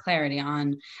get like clarity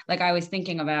on, like, I was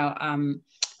thinking about,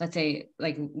 let's say,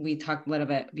 like we talked a little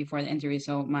bit before the interview.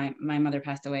 So my mother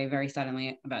passed away very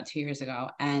suddenly about 2 years ago.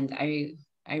 And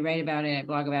I write about it, I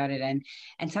blog about it.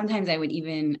 And sometimes I would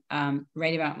even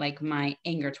write about like my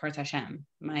anger towards Hashem,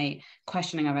 my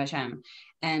questioning of Hashem.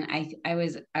 And I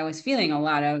was feeling a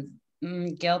lot of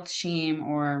guilt, shame,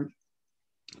 or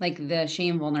like the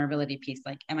shame vulnerability piece.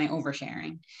 Like, am I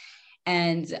oversharing?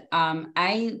 And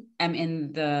I am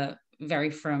in the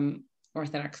very from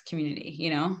Orthodox community, you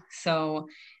know, so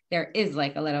there is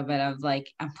like a little bit of like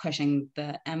I'm pushing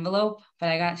the envelope, but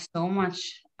I got so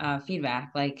much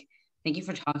feedback, like thank you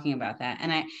for talking about that.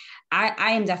 And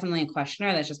I am definitely a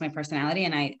questioner. That's just my personality.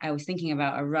 And I was thinking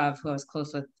about a Rav who I was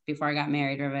close with before I got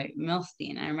married, Rav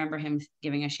Milstein. I remember him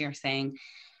giving a shir saying,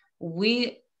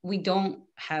 we don't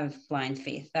have blind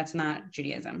faith. That's not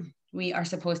Judaism. We are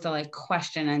supposed to like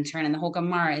question and turn, and the whole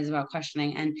Gemara is about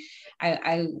questioning. And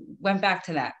I went back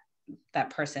to that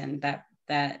person,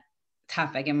 that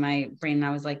topic in my brain, and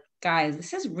I was like, guys,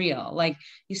 this is real. Like,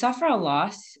 you suffer a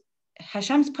loss,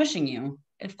 Hashem's pushing you.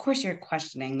 Of course you're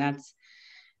questioning. That's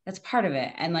part of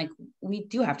it. And like, we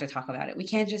do have to talk about it. We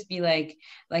can't just be like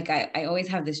I always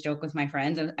have this joke with my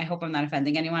friends, and I hope I'm not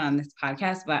offending anyone on this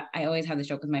podcast, but I always have this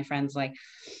joke with my friends, like,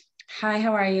 hi,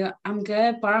 how are you? I'm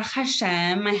good. Baruch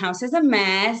Hashem. My house is a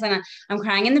mess and I'm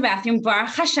crying in the bathroom.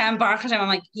 Baruch Hashem, Baruch Hashem. I'm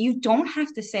like, you don't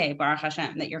have to say Baruch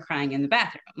Hashem that you're crying in the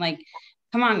bathroom. Like,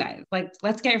 come on, guys. Like,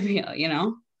 let's get real, you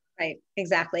know? Right.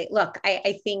 Exactly. Look,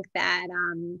 I think that,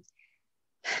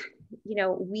 you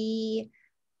know, we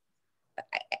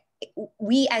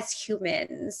as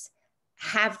humans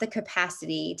have the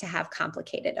capacity to have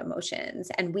complicated emotions,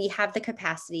 and we have the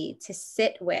capacity to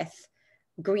sit with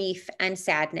grief and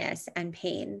sadness and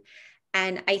pain.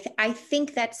 And I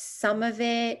think that some of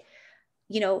it,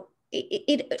 you know,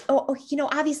 you know,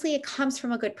 obviously it comes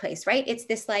from a good place, right? It's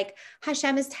this like,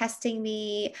 Hashem is testing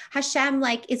me. Hashem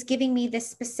like is giving me this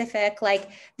specific, like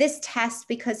this test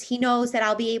because he knows that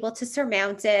I'll be able to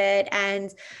surmount it.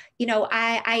 And, you know,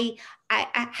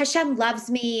 Hashem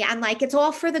loves me, and like, it's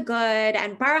all for the good,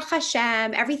 and Baruch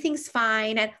Hashem, everything's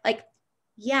fine. And like,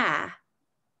 yeah,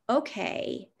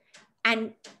 okay.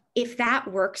 And if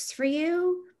that works for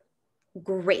you,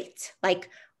 great. Like,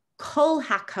 kol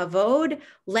hakavod,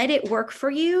 let it work for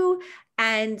you,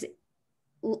 and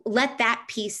let that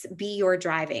piece be your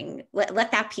driving.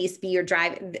 Let that piece be your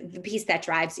drive, the piece that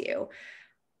drives you.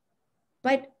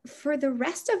 But for the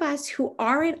rest of us who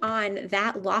aren't on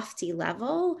that lofty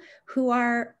level, who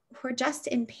are just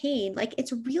in pain, like,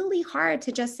 it's really hard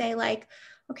to just say like,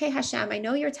 okay, Hashem, I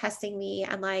know you're testing me,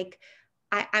 and like,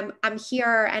 I'm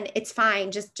here and it's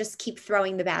fine. Just keep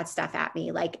throwing the bad stuff at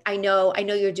me. Like, I know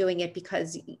you're doing it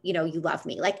because, you know, you love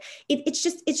me. Like, it's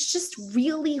just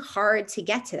really hard to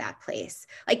get to that place.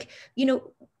 Like, you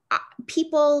know,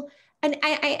 people, and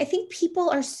I think people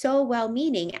are so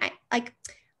well-meaning.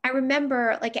 I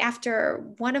remember like after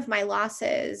one of my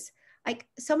losses, like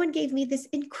someone gave me this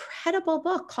incredible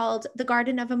book called The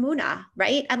Garden of Emunah,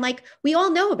 right? And like, we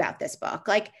all know about this book.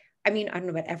 Like, I mean, I don't know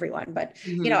about everyone, but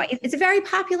you know, it's a very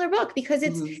popular book because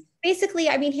it's basically,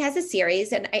 I mean, he has a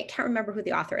series, and I can't remember who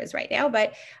the author is right now,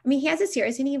 but I mean, he has a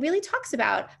series and he really talks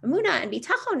about Emunah and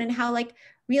Bitachon, and how like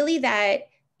really that,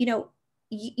 you know,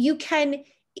 you can,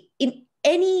 in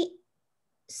any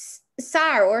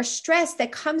sorrow or stress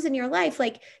that comes in your life,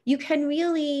 like you can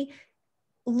really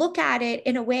look at it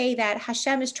in a way that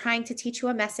Hashem is trying to teach you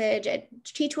a message,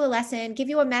 teach you a lesson, give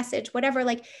you a message, whatever,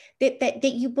 like that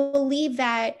you believe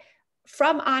that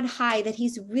from on high, that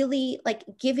he's really like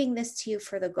giving this to you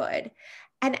for the good.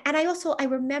 And I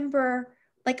remember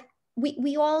like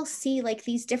we all see like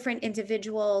these different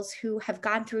individuals who have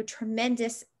gone through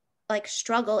tremendous like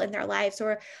struggle in their lives,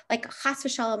 or like chas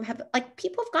v'shalom, have like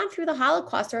people have gone through the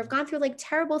Holocaust or have gone through like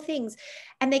terrible things,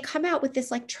 and they come out with this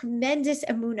like tremendous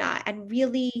emunah and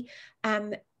really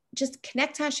just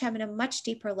connect to Hashem in a much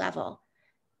deeper level.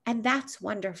 And that's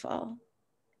wonderful.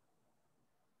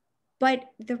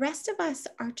 But the rest of us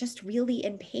are just really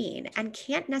in pain and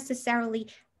can't necessarily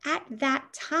at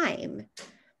that time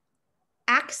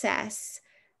access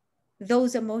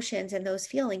those emotions and those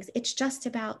feelings. It's just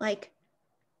about like,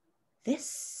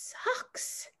 this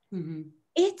sucks.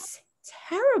 It's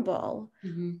terrible.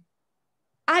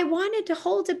 I wanted to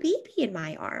hold a baby in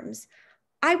my arms.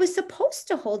 I was supposed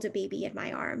to hold a baby in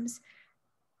my arms.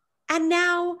 And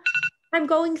now I'm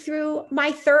going through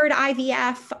my third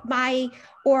IVF,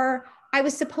 or I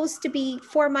was supposed to be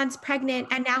 4 months pregnant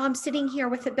and now I'm sitting here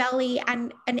with a belly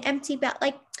and an empty belly.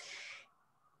 Like,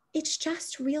 it's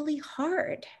just really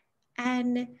hard.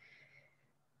 And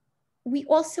we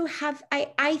also have,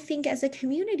 I think as a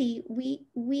community,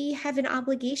 we have an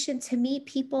obligation to meet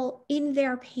people in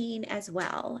their pain as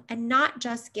well, and not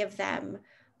just give them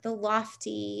the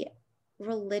lofty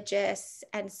religious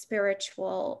and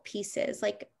spiritual pieces.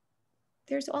 Like,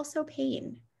 there's also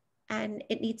pain and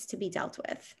it needs to be dealt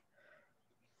with.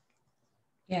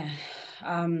 Yeah.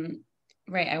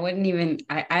 Right. I wouldn't even,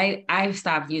 I've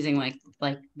stopped using like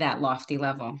that lofty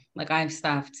level. Like I've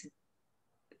stopped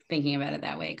thinking about it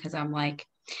that way. Cause I'm like,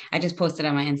 I just posted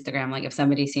on my Instagram, like if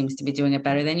somebody seems to be doing it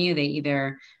better than you, they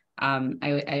either,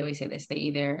 I always say this, they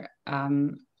either,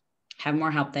 have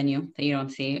more help than you that you don't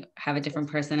see, have a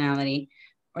different personality,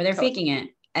 or they're faking it.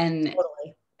 And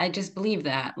Totally. I just believe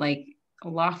that, like a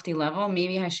lofty level,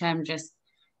 maybe Hashem just,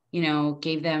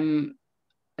 gave them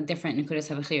a different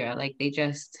Nekudas Havachira. Like they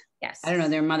just, Yes. I don't know,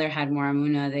 their mother had more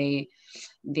Amuna.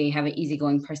 They have an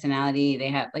easygoing personality. They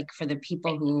have, like, for the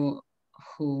people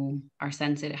who are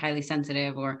sensitive, highly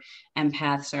sensitive, or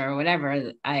empaths or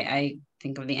whatever, I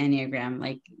think of the Enneagram,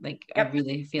 like a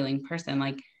really feeling person.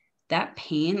 Like that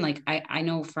pain, like I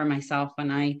know for myself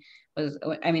when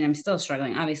I'm still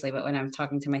struggling, obviously, but when I'm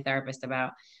talking to my therapist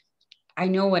about, I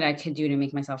know what I could do to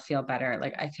make myself feel better.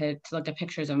 Like I could look at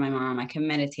pictures of my mom, I can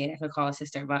meditate, I could call a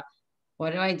sister, but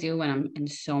what do I do when I'm in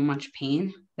so much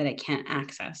pain that I can't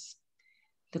access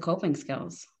the coping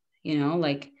skills,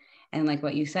 like, and like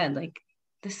what you said, like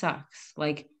this sucks.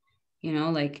 Like,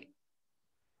 like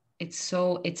it's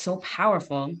so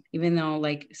powerful, even though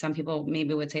like some people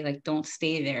maybe would say like, don't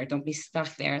stay there, don't be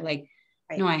stuck there. Like,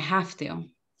 no, I have to.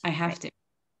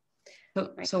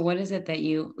 So what is it that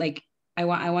you like? I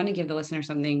want to give the listener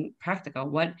something practical.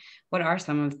 What are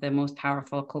some of the most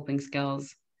powerful coping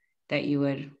skills that you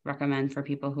would recommend for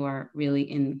people who are really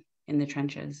in the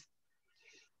trenches?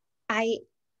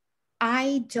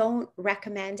 I don't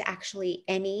recommend actually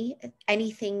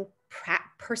anything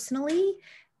personally,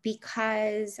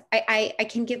 because I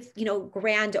can give,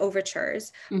 grand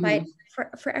overtures, but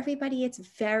for everybody, it's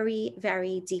very,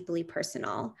 very deeply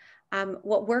personal.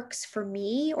 What works for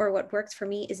me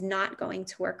is not going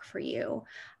to work for you.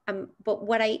 But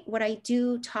what I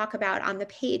do talk about on the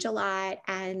page a lot,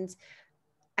 and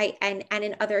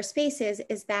in other spaces,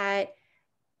 is that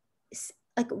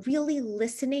like really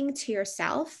listening to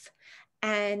yourself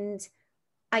and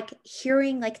like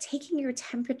hearing, like taking your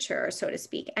temperature, so to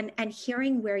speak, and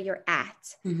hearing where you're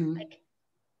at. Like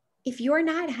if you're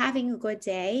not having a good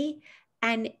day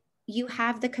and you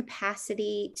have the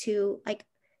capacity to like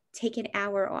take an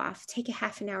hour off, take a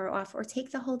half an hour off, or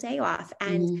take the whole day off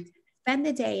and spend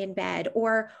the day in bed,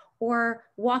 or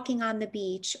walking on the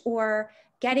beach, or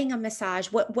getting a massage,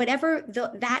 whatever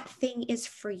that thing is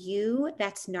for you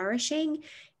that's nourishing,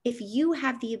 if you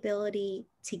have the ability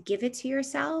to give it to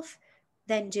yourself,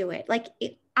 then do it. Like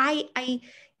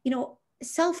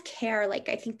self-care, like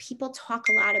I think people talk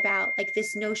a lot about like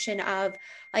this notion of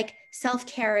like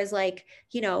self-care is like,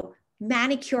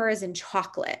 manicures and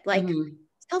chocolate. Like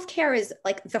self-care is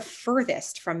like the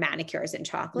furthest from manicures and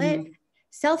chocolate.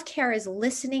 Self-care is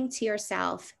listening to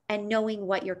yourself and knowing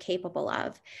what you're capable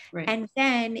of. Right. And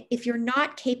then if you're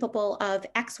not capable of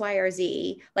X, Y, or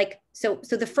Z, like, so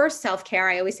the first self-care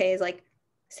I always say is like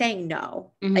saying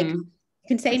no. Like you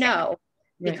can say no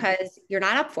because you're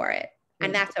not up for it.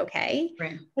 And that's okay.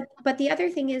 Right. But the other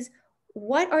thing is,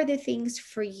 what are the things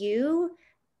for you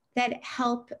that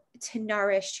help to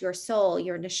nourish your soul,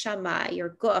 your neshama,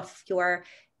 your guf, your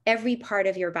every part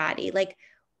of your body? Like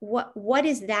what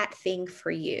is that thing for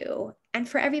you? And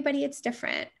for everybody, it's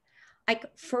different. Like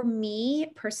for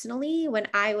me personally, when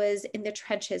I was in the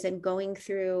trenches and going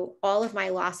through all of my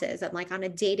losses, and like on a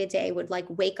day-to-day would like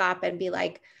wake up and be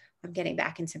like, I'm getting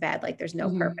back into bed. Like there's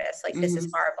no purpose. Like this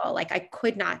is horrible. Like I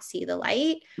could not see the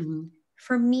light.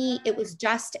 For me, it was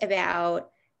just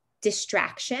about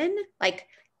distraction, like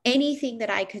anything that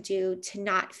I could do to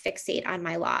not fixate on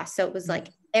my loss. So it was like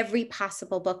every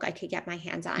possible book I could get my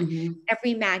hands on,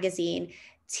 every magazine,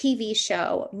 TV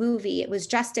show, movie. It was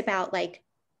just about like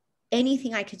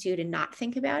anything I could do to not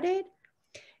think about it.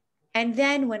 And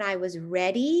then when I was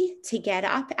ready to get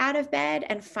up out of bed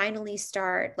and finally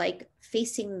start like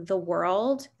facing the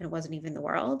world, and it wasn't even the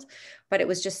world, but it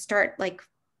was just start like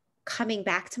coming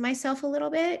back to myself a little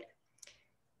bit,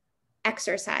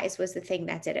 exercise was the thing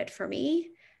that did it for me.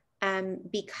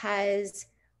 Because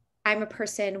I'm a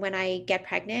person, when I get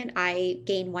pregnant, I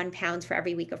gain 1 pound for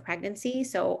every week of pregnancy.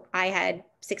 So I had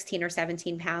 16 or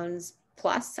 17 pounds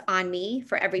plus on me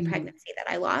for every pregnancy that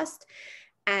I lost.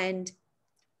 And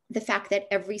the fact that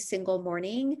every single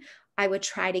morning I would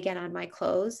try to get on my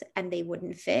clothes and they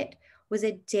wouldn't fit was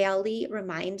a daily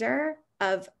reminder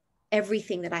of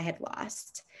everything that I had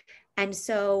lost. And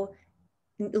so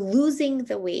losing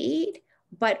the weight,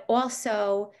 but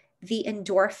also the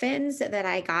endorphins that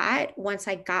I got once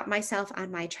I got myself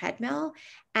on my treadmill,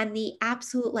 and the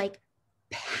absolute like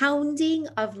pounding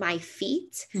of my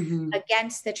feet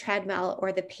against the treadmill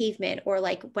or the pavement, or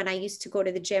like when I used to go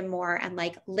to the gym more and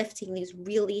like lifting these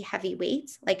really heavy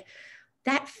weights, like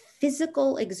that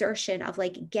physical exertion of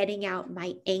like getting out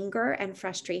my anger and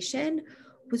frustration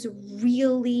was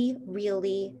really,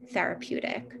 really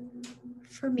therapeutic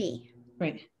for me.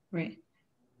 Right. Right.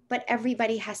 But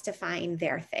everybody has to find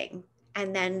their thing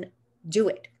and then do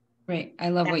it. Right. I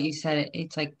love what you said.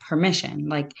 It's like permission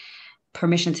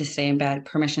to stay in bed,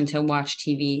 permission to watch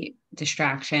TV,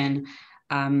 distraction.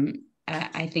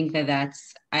 I think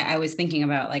I was thinking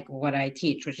about like what I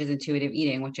teach, which is intuitive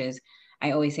eating, which is,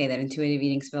 I always say that intuitive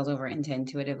eating spills over into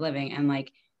intuitive living, and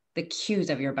like the cues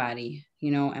of your body,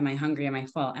 am I hungry? Am I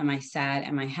full? Am I sad?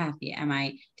 Am I happy?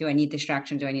 Do I need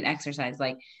distraction? Do I need exercise?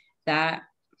 Like that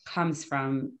comes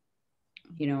from,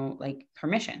 like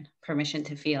permission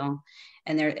to feel.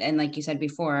 And like you said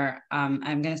before, I'm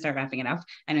going to start wrapping it up.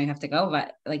 I know you have to go,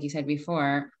 but like you said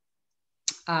before,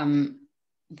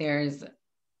 there's, I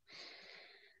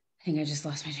think I just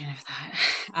lost my train of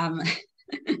thought.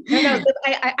 No,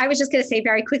 I was just going to say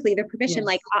very quickly, the permission, yes.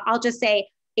 Like I'll just say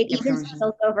it even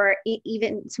spills over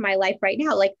even to my life right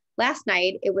now. Like last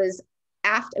night, it was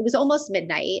almost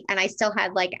midnight and I still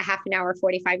had like a half an hour,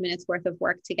 45 minutes worth of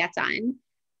work to get done.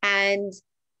 And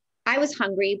I was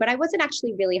hungry, but I wasn't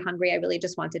actually really hungry. I really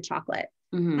just wanted chocolate.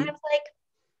 And I was like,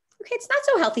 okay, it's not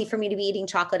so healthy for me to be eating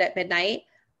chocolate at midnight,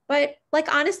 but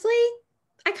like, honestly,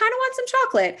 I kind of want some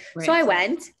chocolate. Right. So I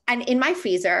went, and in my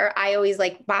freezer, I always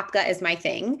like babka is my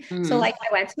thing. So like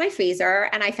I went to my freezer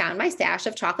and I found my stash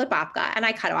of chocolate babka and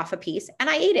I cut off a piece and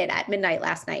I ate it at midnight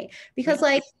last night because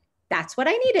like, that's what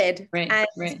I needed. Right. And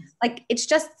right. like, it's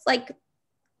just like,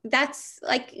 that's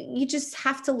like, you just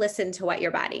have to listen to what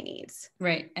your body needs.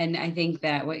 Right. And I think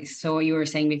that what you were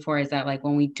saying before is that like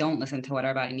when we don't listen to what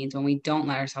our body needs, when we don't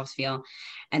let ourselves feel,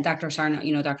 and Dr. Sarno,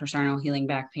 Healing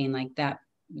Back Pain, like that,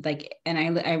 like, and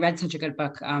I read such a good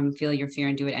book, Feel Your Fear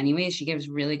and Do It Anyways. She gives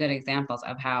really good examples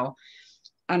of how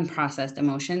unprocessed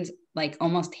emotions like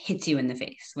almost hits you in the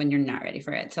face when you're not ready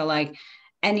for it. So like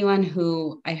anyone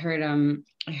who I heard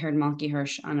Malky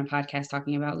Hirsch on a podcast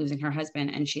talking about losing her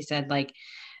husband, and she said like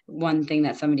one thing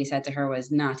that somebody said to her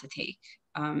was not to take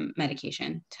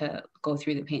medication to go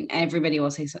through the pain. Everybody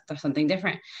will say something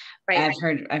different. Right.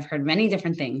 I've heard many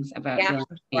different things about dealing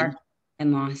with pain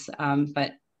and loss.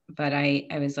 But I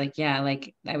was like, yeah,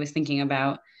 like I was thinking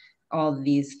about all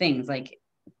these things. Like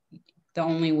the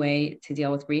only way to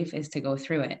deal with grief is to go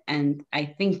through it. And I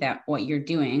think that what you're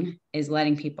doing is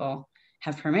letting people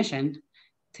have permission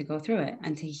to go through it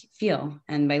and to feel.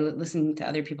 And by listening to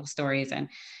other people's stories and,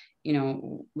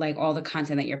 like all the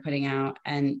content that you're putting out,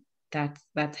 and that's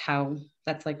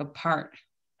like a part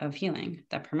of healing,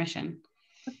 that permission.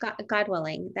 God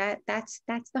willing, that's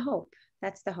the hope.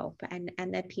 That's the hope.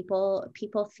 And that people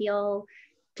feel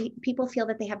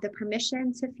that they have the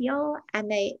permission to feel, and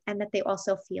that they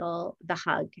also feel the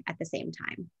hug at the same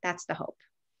time. That's the hope.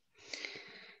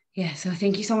 Yeah. So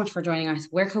thank you so much for joining us.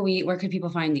 Where could people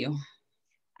find you?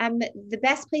 The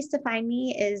best place to find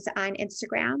me is on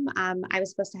Instagram. I was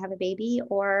supposed to have a baby,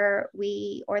 or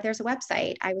there's a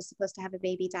website, I was supposed to have a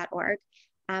baby.org.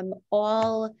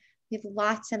 We have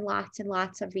lots and lots and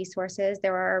lots of resources.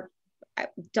 There are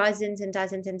dozens and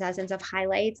dozens and dozens of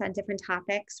highlights on different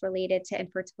topics related to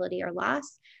infertility or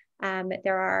loss.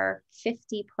 There are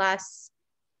 50 plus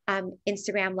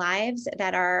Instagram lives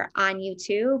that are on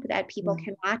YouTube that people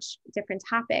can watch, different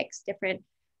topics, different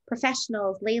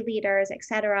professionals, lay leaders,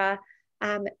 etc.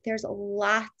 There's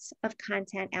lots of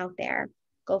content out there.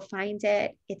 Go find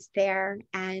it. It's there.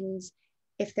 And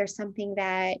if there's something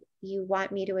that you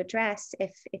want me to address,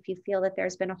 if you feel that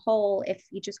there's been a hole, if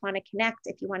you just want to connect,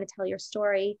 if you want to tell your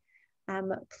story,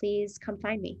 please come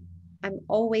find me. I'm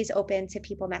always open to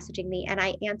people messaging me, and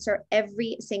I answer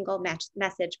every single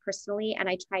message personally, and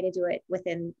I try to do it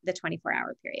within the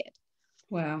 24-hour period.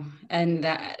 Wow. And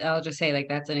that, I'll just say, like,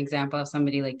 that's an example of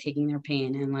somebody like taking their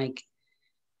pain and like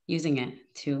using it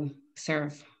to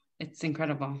serve. It's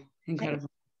incredible. Incredible.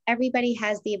 Everybody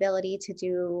has the ability to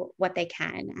do what they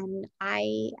can. And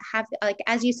I have, like,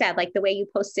 as you said, like the way you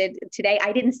posted today,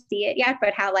 I didn't see it yet,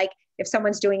 but how, like, if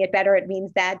someone's doing it better, it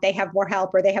means that they have more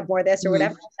help or they have more this or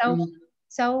whatever.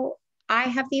 So I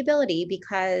have the ability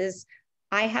because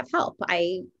I have help.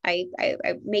 I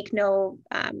make no,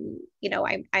 I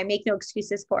make no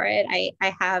excuses for it.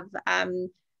 I have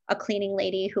a cleaning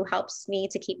lady who helps me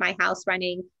to keep my house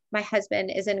running. My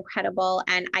husband is incredible,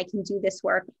 and I can do this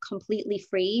work completely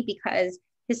free because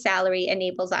his salary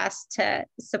enables us to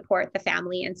support the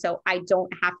family. And so I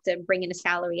don't have to bring in a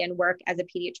salary and work as a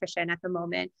pediatrician at the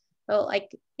moment. So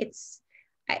like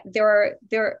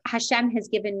Hashem has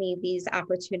given me these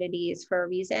opportunities for a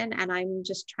reason, and I'm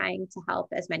just trying to help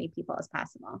as many people as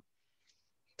possible.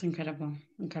 It's incredible.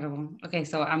 Incredible. Okay.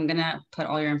 So I'm going to put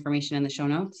all your information in the show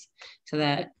notes so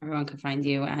that everyone can find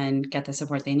you and get the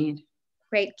support they need.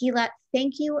 Great. Gila,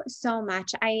 thank you so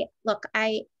much.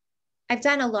 I've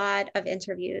done a lot of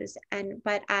interviews,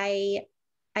 but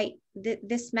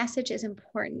this message is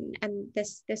important, and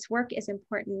this work is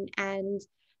important. And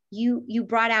you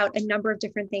brought out a number of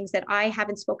different things that I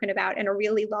haven't spoken about in a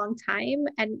really long time,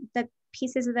 and the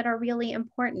pieces that are really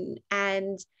important.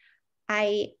 And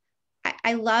I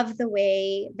love the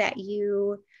way that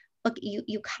you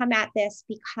come at this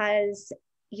because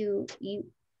you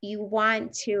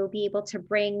want to be able to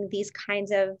bring this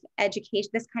kind of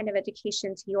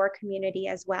education to your community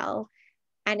as well.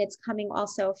 And it's coming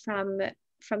also from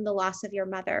the loss of your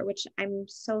mother, which I'm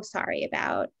so sorry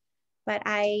about. But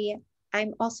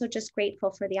I'm also just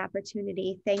grateful for the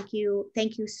opportunity. Thank you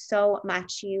so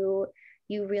much. You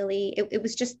really, it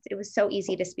was so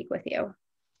easy to speak with you.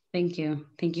 Thank you.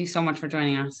 Thank you so much for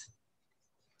joining us.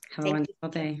 Have a wonderful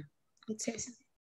day. You too.